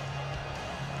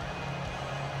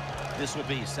 This will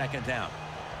be second down.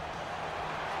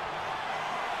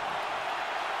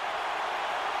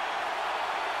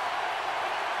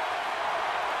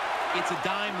 It's a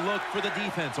dime look for the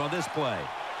defense on this play.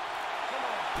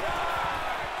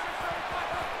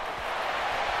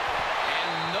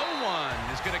 And no one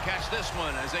is going to catch this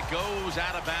one as it goes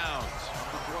out of bounds.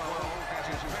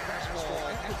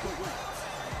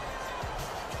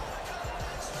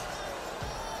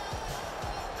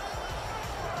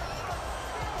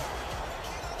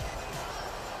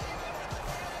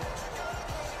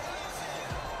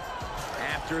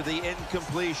 after the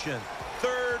incompletion.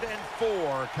 3rd and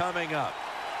 4 coming up.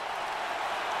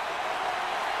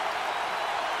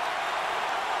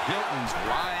 Hilton's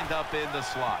lined up in the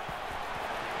slot.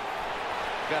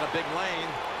 Got a big lane.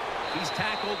 He's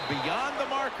tackled beyond the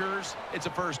markers. It's a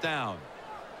first down.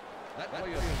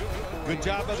 Good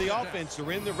job by the offense.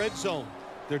 They're in the red zone.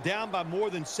 They're down by more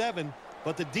than 7,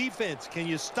 but the defense, can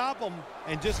you stop them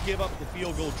and just give up the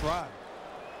field goal try?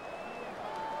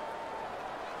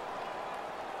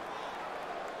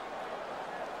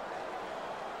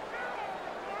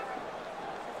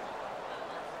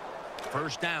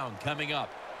 First down coming up.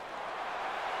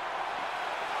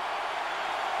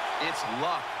 It's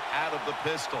Luck out of the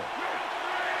pistol.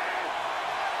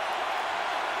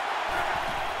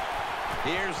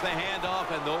 Here's the handoff,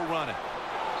 and they'll run it.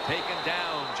 Taken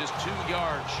down just 2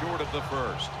 yards short of the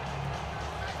first.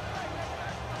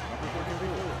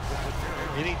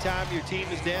 Anytime your team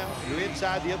is down, you're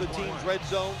inside the other team's red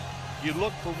zone, you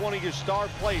look for one of your star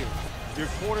players, your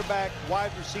quarterback,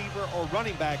 wide receiver, or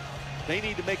running back. They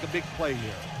need to make a big play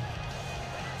here.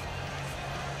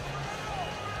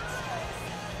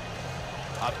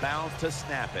 About to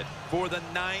snap it for the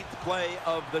 9th play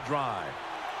of the drive.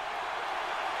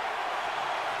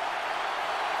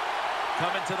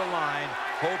 Coming to the line,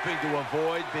 hoping to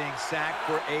avoid being sacked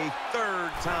for a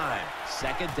 3rd time.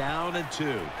 2nd down and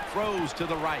 2. Throws to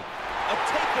the right. A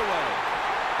takeaway.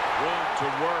 Room to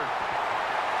work.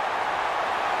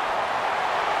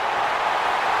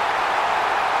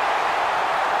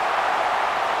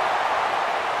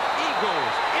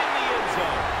 Eagles in the end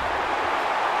zone.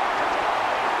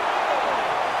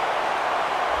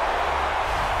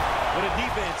 When a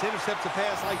defense intercepts a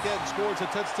pass like that and scores a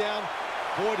touchdown,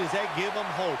 boy, does that give them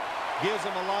hope. Gives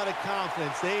them a lot of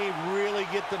confidence. They really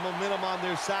get the momentum on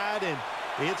their side, and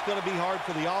it's going to be hard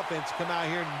for the offense to come out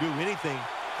here and do anything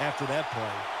after that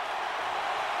play.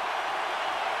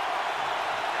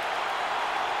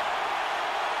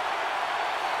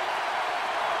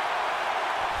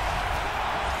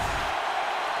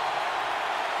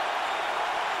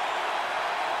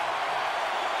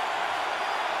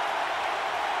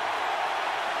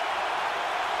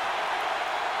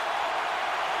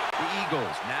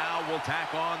 Eagles now will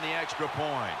tack on the extra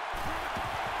point.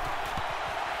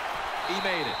 He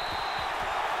made it.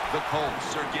 The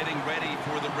Colts are getting ready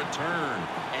for the return.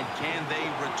 And can they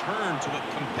return to a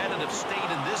competitive state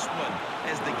in this one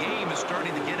as the game is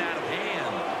starting to get out of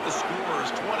hand? The score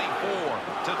is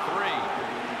 24-3.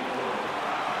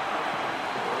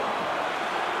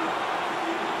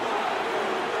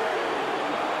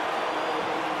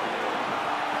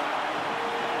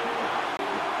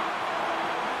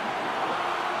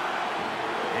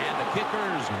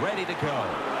 Kickers ready to go.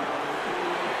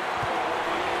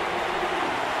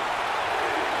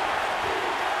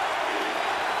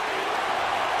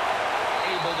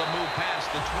 Able to move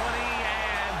past the 20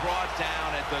 and brought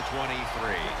down at the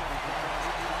 23.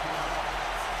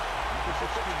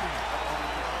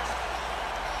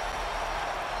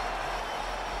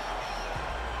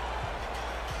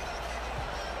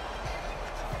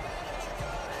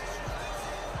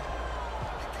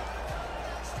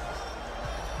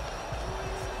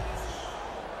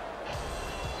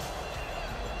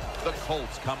 The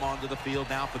Colts come onto the field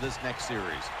now for this next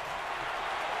series.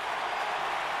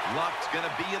 Luck's going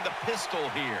to be in the pistol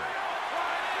here.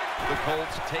 The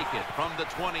Colts take it from the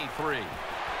 23.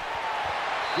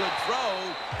 Good throw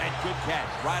and good catch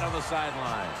right on the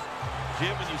sideline.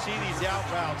 Jim, when you see these out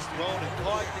routes thrown and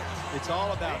caught, it's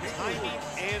all about timing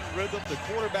and rhythm. The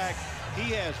quarterback,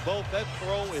 he has both. That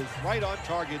throw is right on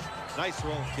target. Nice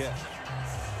throw and catch.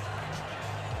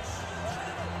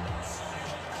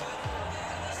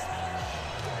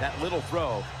 That little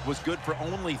throw was good for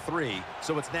only 3,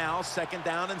 so it's now 2nd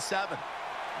down and 7.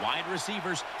 Wide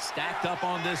receivers stacked up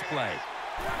on this play.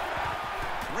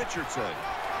 Richardson.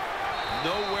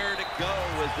 Nowhere to go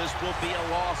as this will be a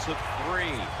loss of 3.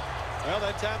 Well,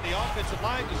 that time the offensive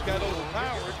line just got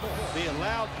overpowered. They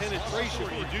allowed penetration.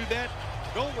 When you do that,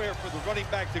 nowhere for the running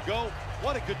back to go.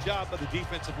 What a good job by the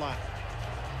defensive line.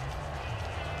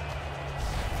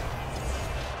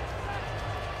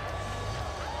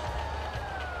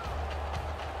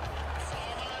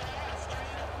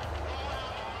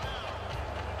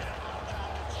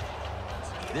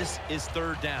 This is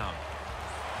 3rd down.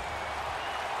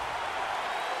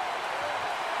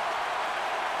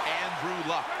 Andrew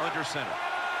Luck under center.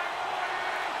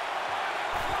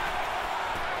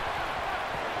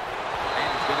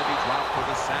 And he's going to be dropped for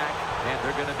the sack. And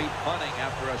they're going to be punting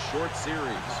after a short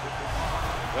series.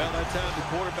 Well, that time the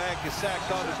quarterback is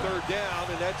sacked on the third down,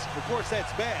 and that's, of course,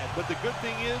 that's bad. But the good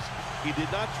thing is he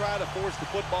did not try to force the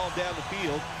football down the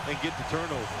field and get the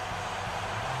turnover.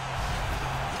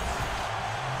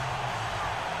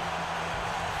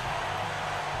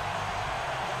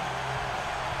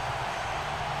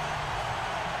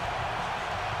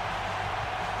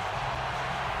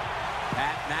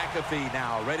 Pat McAfee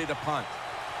now ready to punt.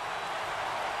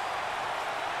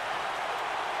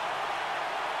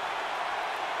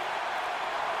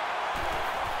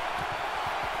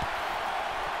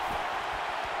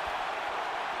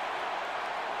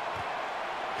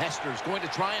 Hester's going to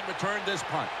try and return this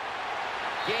punt.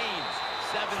 Gains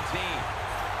 17.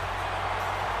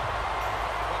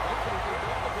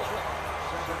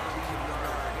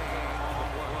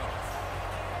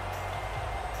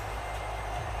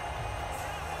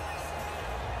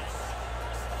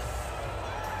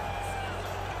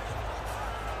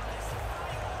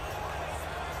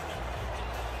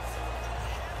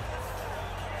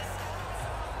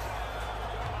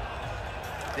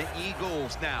 The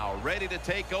Eagles now ready to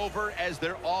take over as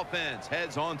their offense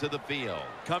heads onto the field.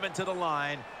 Coming to the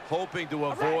line, hoping to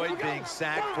avoid being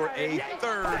sacked for a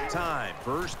third time.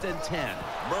 1st and 10.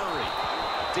 Murray.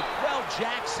 DeQuell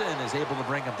Jackson is able to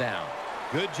bring him down.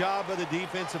 Good job of the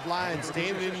defensive line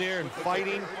standing in there and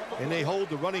fighting, and they hold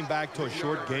the running back to a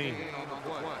short gain.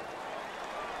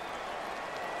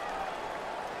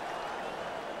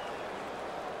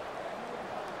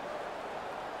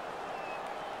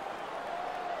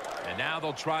 And now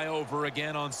they'll try over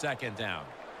again on 2nd down.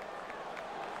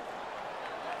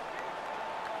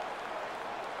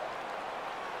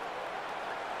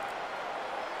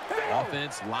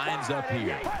 Offense lines up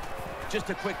here. Just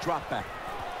a quick drop back.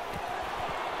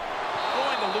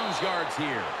 Going to lose yards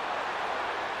here.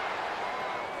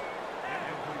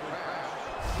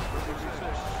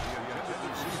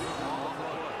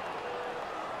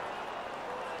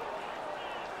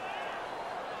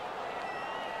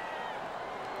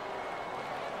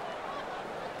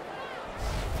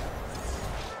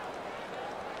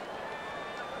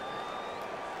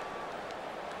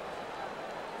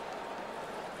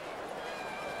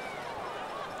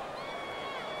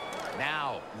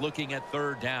 Now looking at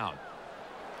 3rd down.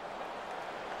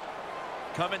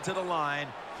 Coming to the line,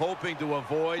 hoping to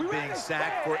avoid being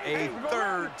sacked for a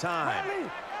 3rd time. And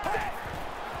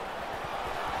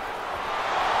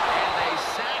they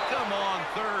sack him on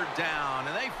 3rd down,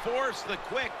 and they force the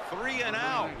quick 3 and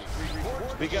out.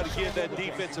 We got to give that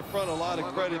defensive front a lot of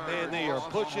credit, man. They are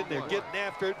pushing, they're getting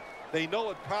after it. They know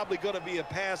it's probably going to be a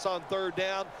pass on 3rd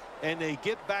down, and they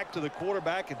get back to the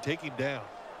quarterback and take him down.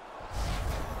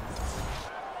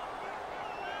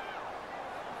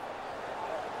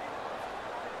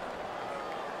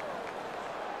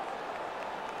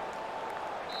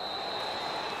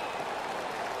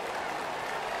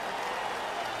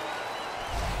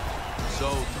 So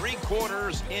 3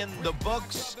 quarters in the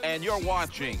books, and you're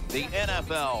watching the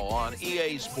NFL on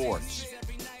EA Sports.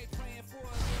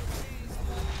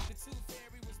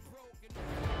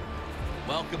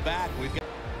 Welcome back. We've got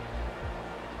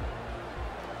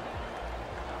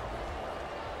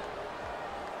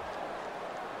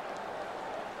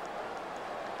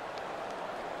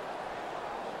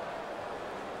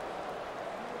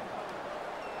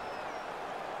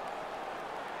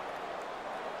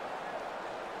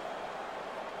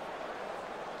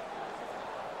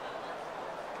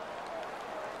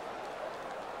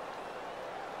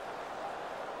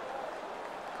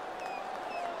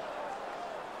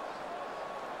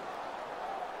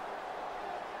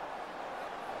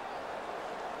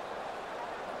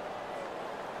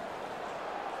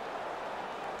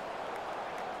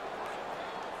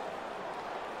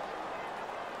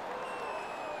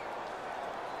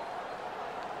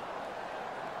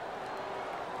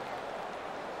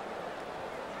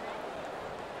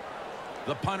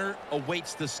the punter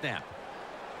awaits the snap.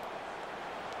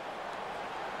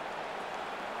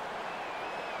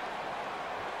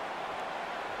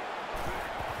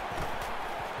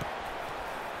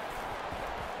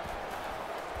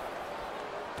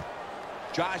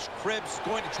 Josh Cribbs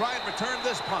going to try and return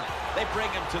this punt. They bring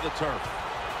him to the turf.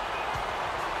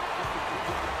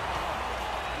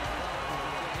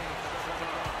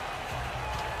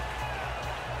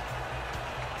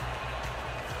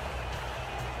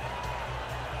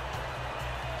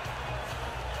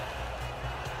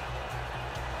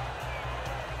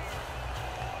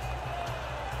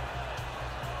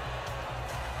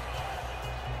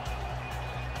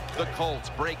 The Colts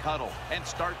break huddle and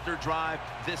start their drive,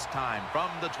 this time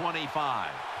from the 25.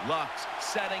 Lux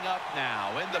setting up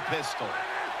now in the pistol.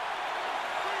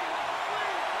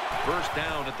 First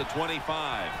down at the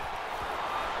 25.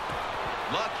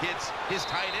 Luck hits his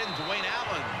tight end, Dwayne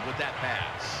Allen, with that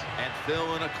pass. And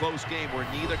Phil, in a close game where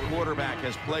neither quarterback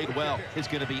has played well, it's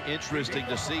going to be interesting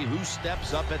to see who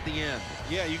steps up at the end.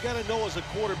 Yeah, you got to know as a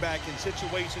quarterback in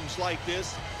situations like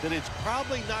this that it's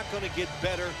probably not going to get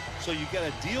better, so you got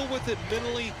to deal with it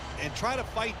mentally and try to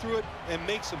fight through it and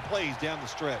make some plays down the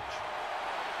stretch.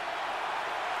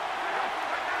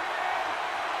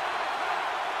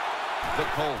 The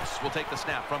Colts will take the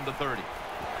snap from the 30.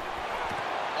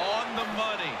 On the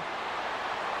money.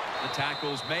 The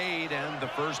tackle's made, and the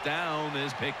first down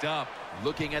is picked up.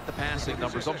 Looking at the passing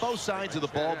numbers on both sides of the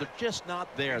ball, they're just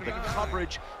not there. The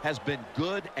coverage has been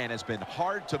good, and it's been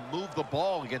hard to move the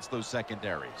ball against those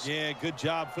secondaries. Yeah, good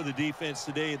job for the defense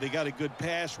today. They got a good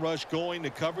pass rush going. The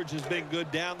coverage has been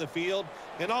good down the field.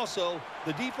 And also,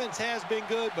 the defense has been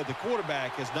good, but the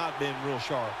quarterback has not been real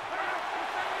sharp.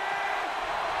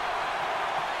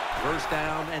 First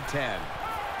down and 10.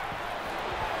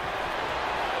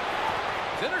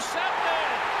 It's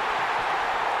intercepted.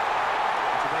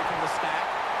 It's away from the stack.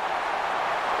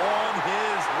 On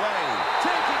his way.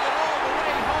 Taking it all the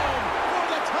way home for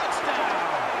the touchdown.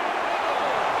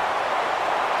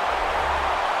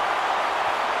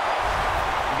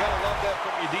 You got to love that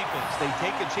from your defense. They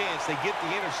take a chance. They get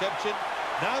the interception.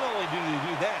 Not only do they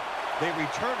do that, they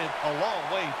return it a long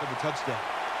way for the touchdown.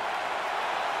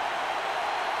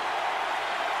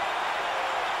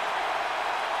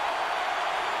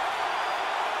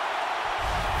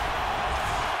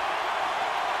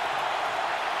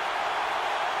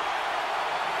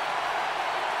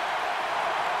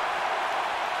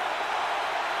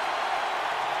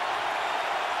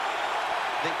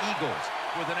 The Eagles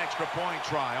with an extra point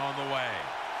try on the way.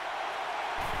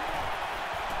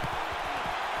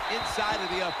 Inside of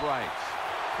the uprights.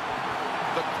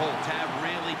 The Colts have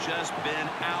really just been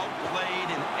outplayed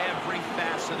in every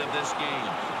facet of this game.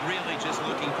 Really just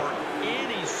looking for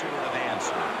any sort of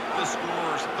answer. The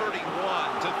score's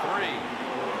 31-3.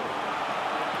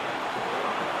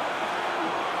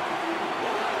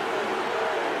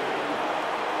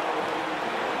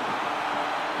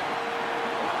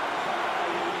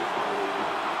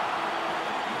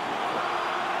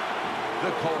 The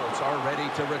Colts are ready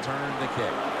to return the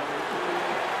kick.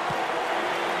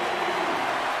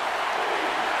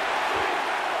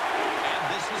 And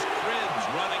this is Cribbs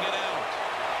running it out.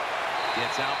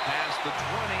 Gets out past the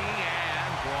 20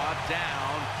 and brought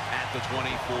down at the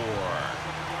 24.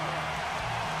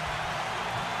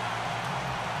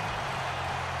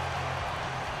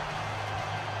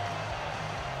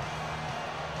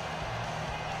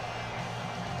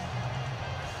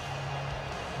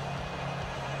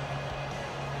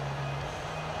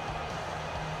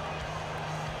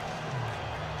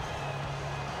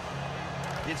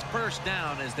 It's first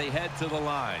down as they head to the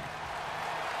line.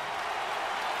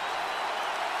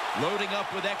 Loading up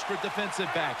with extra defensive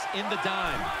backs in the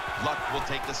dime. Luck will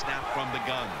take the snap from the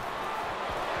gun.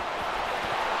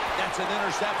 That's an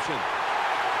interception.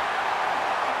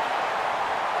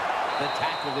 The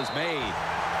tackle is made.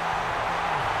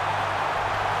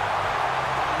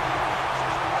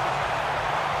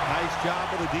 Nice job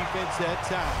of the defense that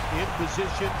time. In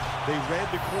position, they read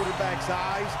the quarterback's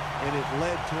eyes, and it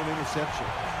led to an interception.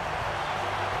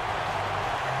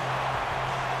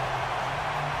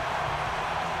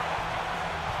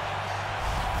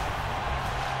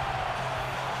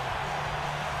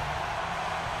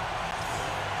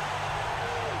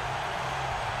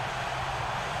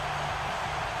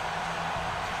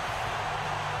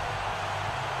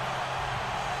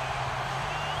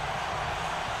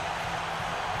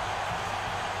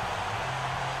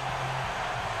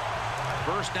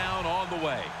 First down on the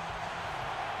way.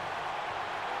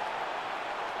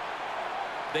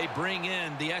 They bring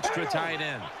in the extra tight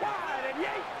end.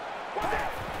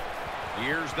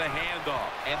 Here's the handoff,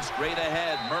 and straight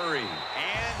ahead, Murray.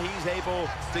 And he's able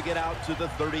to get out to the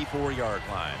 34-yard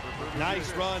line.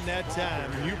 Nice run that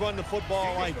time. When you run the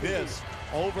football like this,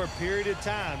 over a period of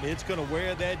time, it's going to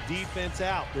wear that defense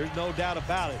out. There's no doubt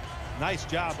about it. Nice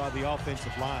job by the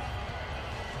offensive line.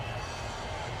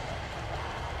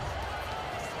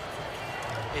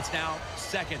 It's now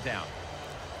second down.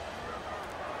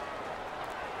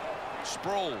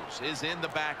 Sproles is in the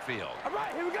backfield. All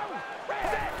right, here we go.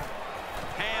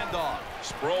 Handoff.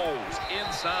 Sproles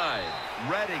inside.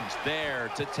 Redding's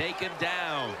there to take him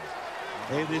down.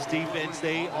 Hey, this defense,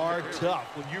 they are tough.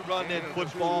 When you run that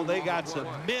football, they got some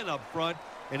men up front,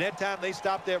 and that time they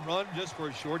stopped that run just for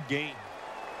a short gain.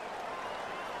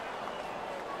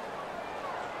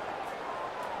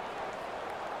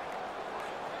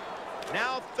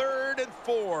 Now 3rd and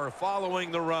 4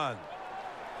 following the run.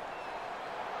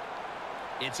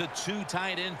 It's a too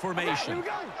tight end formation. Here we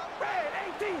go. Red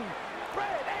 18.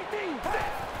 Red 18.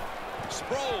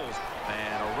 Sproles.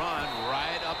 And a run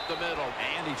right up the middle.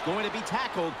 And he's going to be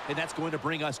tackled, and that's going to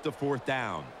bring us to 4th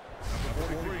down. Number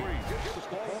 43 gets the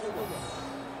ball on the run.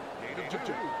 Gain of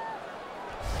 2.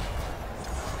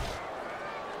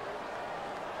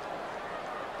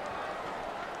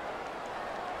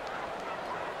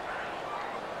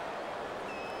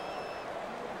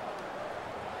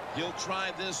 He'll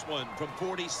try this one from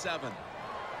 47.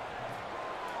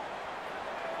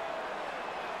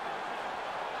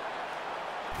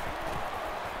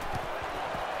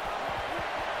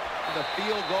 The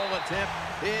field goal attempt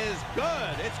is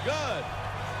good. It's good.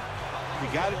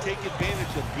 You got to take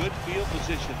advantage of good field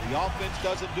position. The offense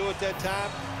doesn't do it that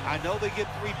time. I know they get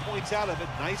 3 points out of it.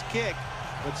 Nice kick,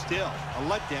 but still a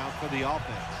letdown for the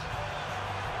offense.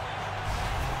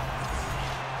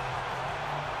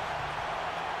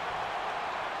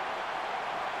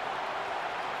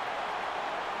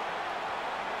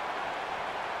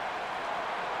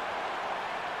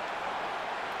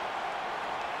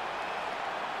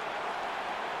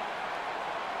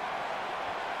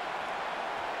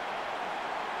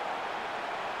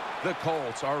 The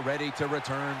Colts are ready to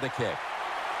return the kick.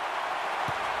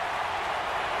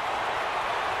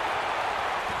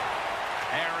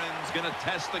 Aaron's going to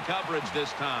test the coverage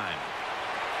this time.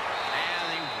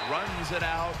 And he runs it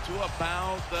out to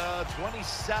about the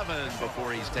 27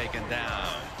 before he's taken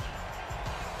down.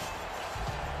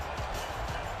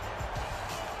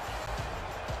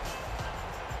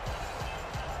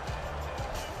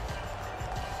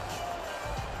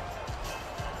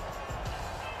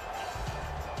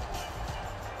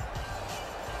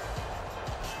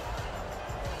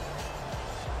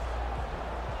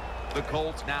 The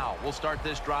Colts now will start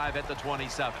this drive at the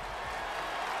 27.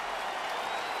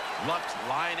 Luck's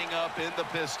lining up in the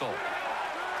pistol.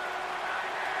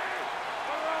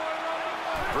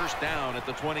 First down at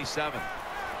the 27.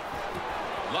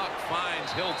 Luck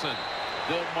finds Hilton.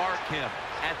 They'll mark him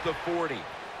at the 40.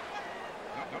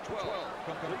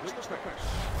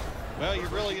 Well, you're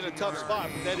really in a tough spot,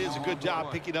 but that is a good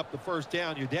job picking up the first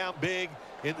down. You're down big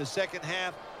in the second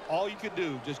half. All you can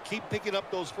do, just keep picking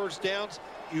up those first downs.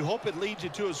 You hope it leads you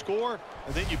to a score,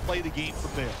 and then you play the game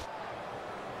from there.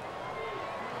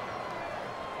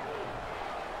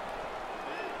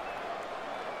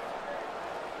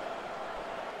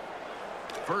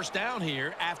 First down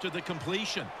here after the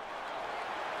completion.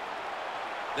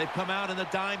 They've come out in the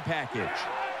dime package.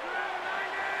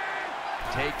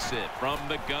 Takes it from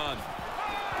the gun.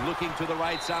 Looking to the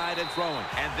right side and throwing.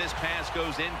 And this pass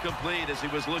goes incomplete as he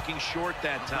was looking short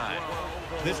that time.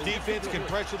 This defense can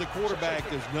pressure the quarterback.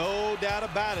 There's no doubt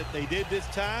about it. They did this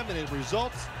time, and it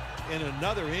results in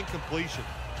another incompletion.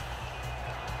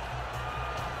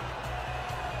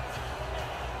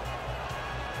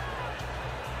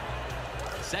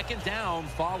 Second down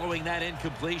following that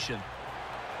incompletion.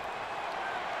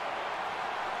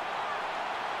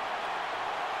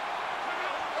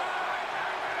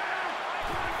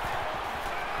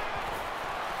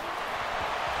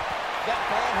 That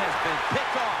ball has been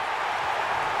picked off.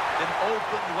 An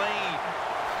open lane.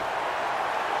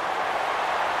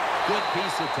 Good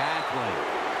piece of tackling.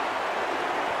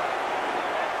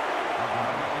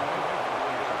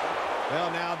 Well,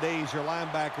 nowadays, your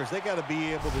linebackers, they got to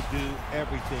be able to do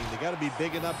everything. They got to be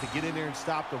big enough to get in there and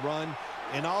stop the run,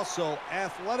 and also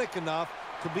athletic enough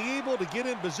to be able to get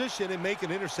in position and make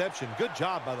an interception. Good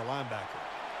job by the linebacker.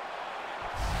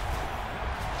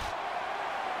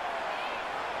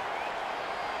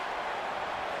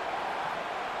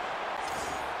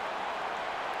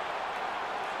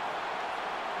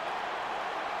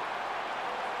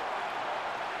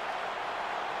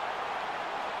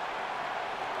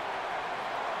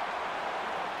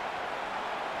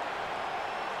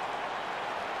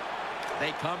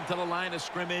 They come to the line of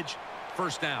scrimmage.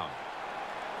 First down.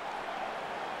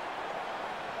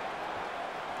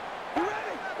 You ready?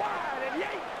 Wide and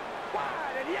yank.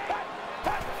 Wide and yank.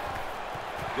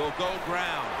 Will go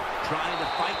ground. Trying to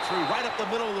fight through right up the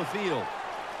middle of the field.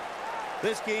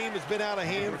 This game has been out of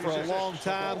hand for a long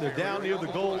time. They're down near the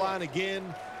goal line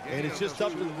again, and it's just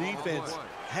up to the defense.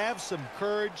 Have some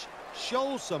courage,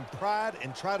 show some pride,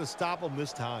 and try to stop them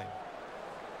this time.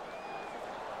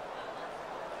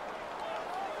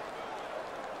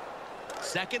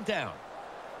 Second down.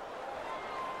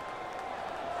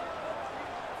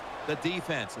 The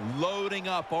defense loading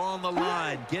up on the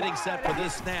line, getting set for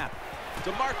this snap.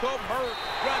 Demarco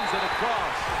runs it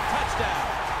across. Touchdown.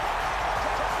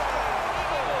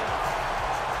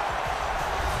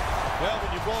 Well,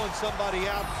 when you're blowing somebody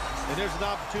out, and there's an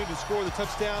opportunity to score the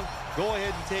touchdown, go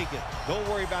ahead and take it. Don't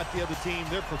worry about the other team.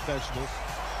 They're professionals.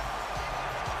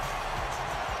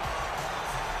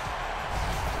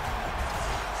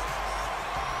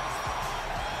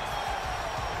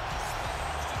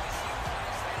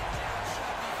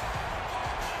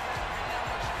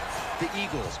 The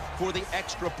Eagles for the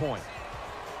extra point.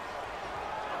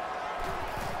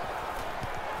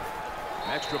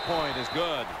 Extra point is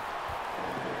good.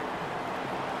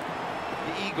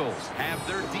 The Eagles have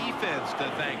their defense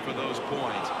to thank for those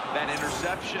points. That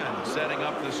interception setting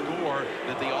up the score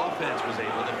that the offense was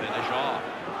able to finish off.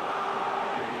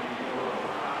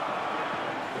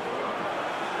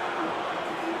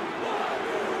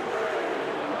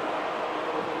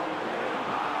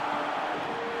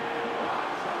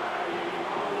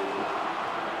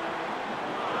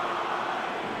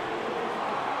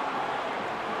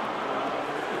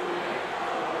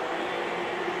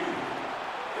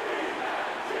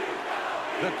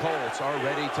 The Colts are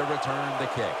ready to return the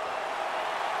kick.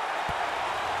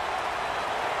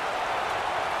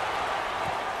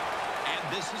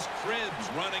 And this is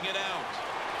Cribbs running it out.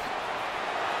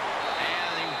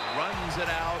 And he runs it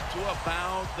out to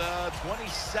about the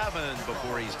 27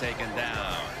 before he's taken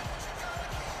down.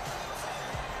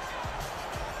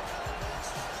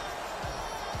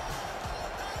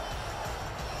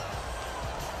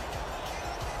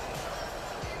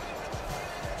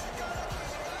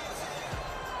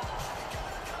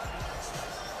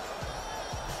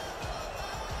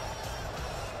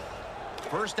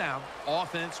 First down,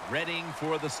 offense readying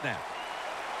for the snap.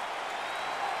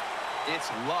 It's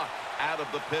Luck out of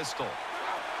the pistol.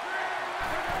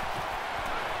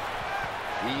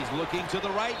 He's looking to the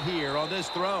right here on this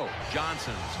throw.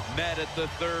 Johnson's met at the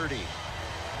 30.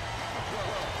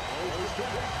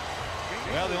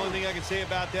 Well, the only thing I can say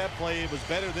about that play, it was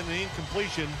better than an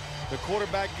incompletion. The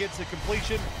quarterback gets a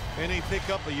completion, and they pick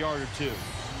up a yard or two.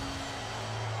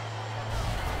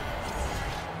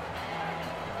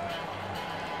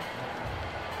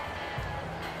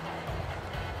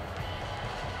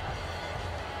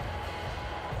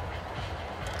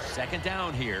 Second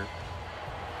down here.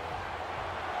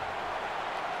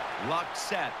 Luck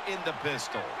set in the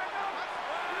pistol.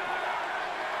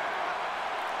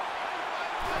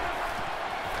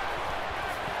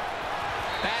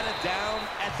 Batted down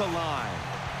at the line.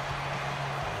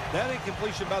 That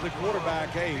incompletion by the quarterback,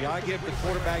 hey, I give the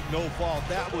quarterback no fault.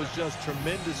 That was just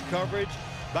tremendous coverage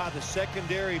by the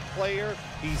secondary player.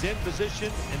 He's in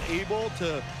position and able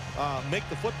to make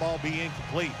the football be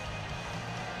incomplete.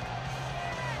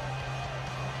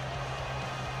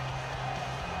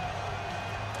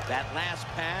 That last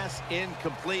pass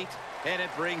incomplete, and it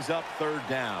brings up third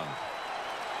down.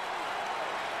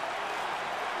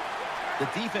 The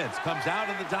defense comes out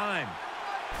in the dime.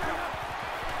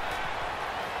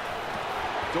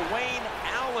 Dwayne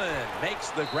Allen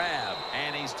makes the grab,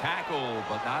 and he's tackled,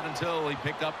 but not until he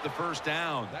picked up the first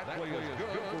down. That play is good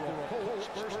for a Colts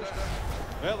first down.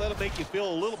 Well, that'll make you feel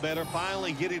a little better.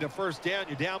 Finally getting a first down.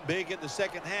 You're down big in the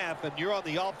second half, and you're on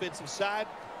the offensive side.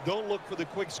 Don't look for the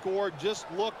quick score.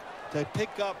 Just look to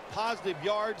pick up positive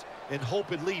yards and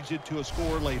hope it leads you to a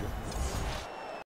score later.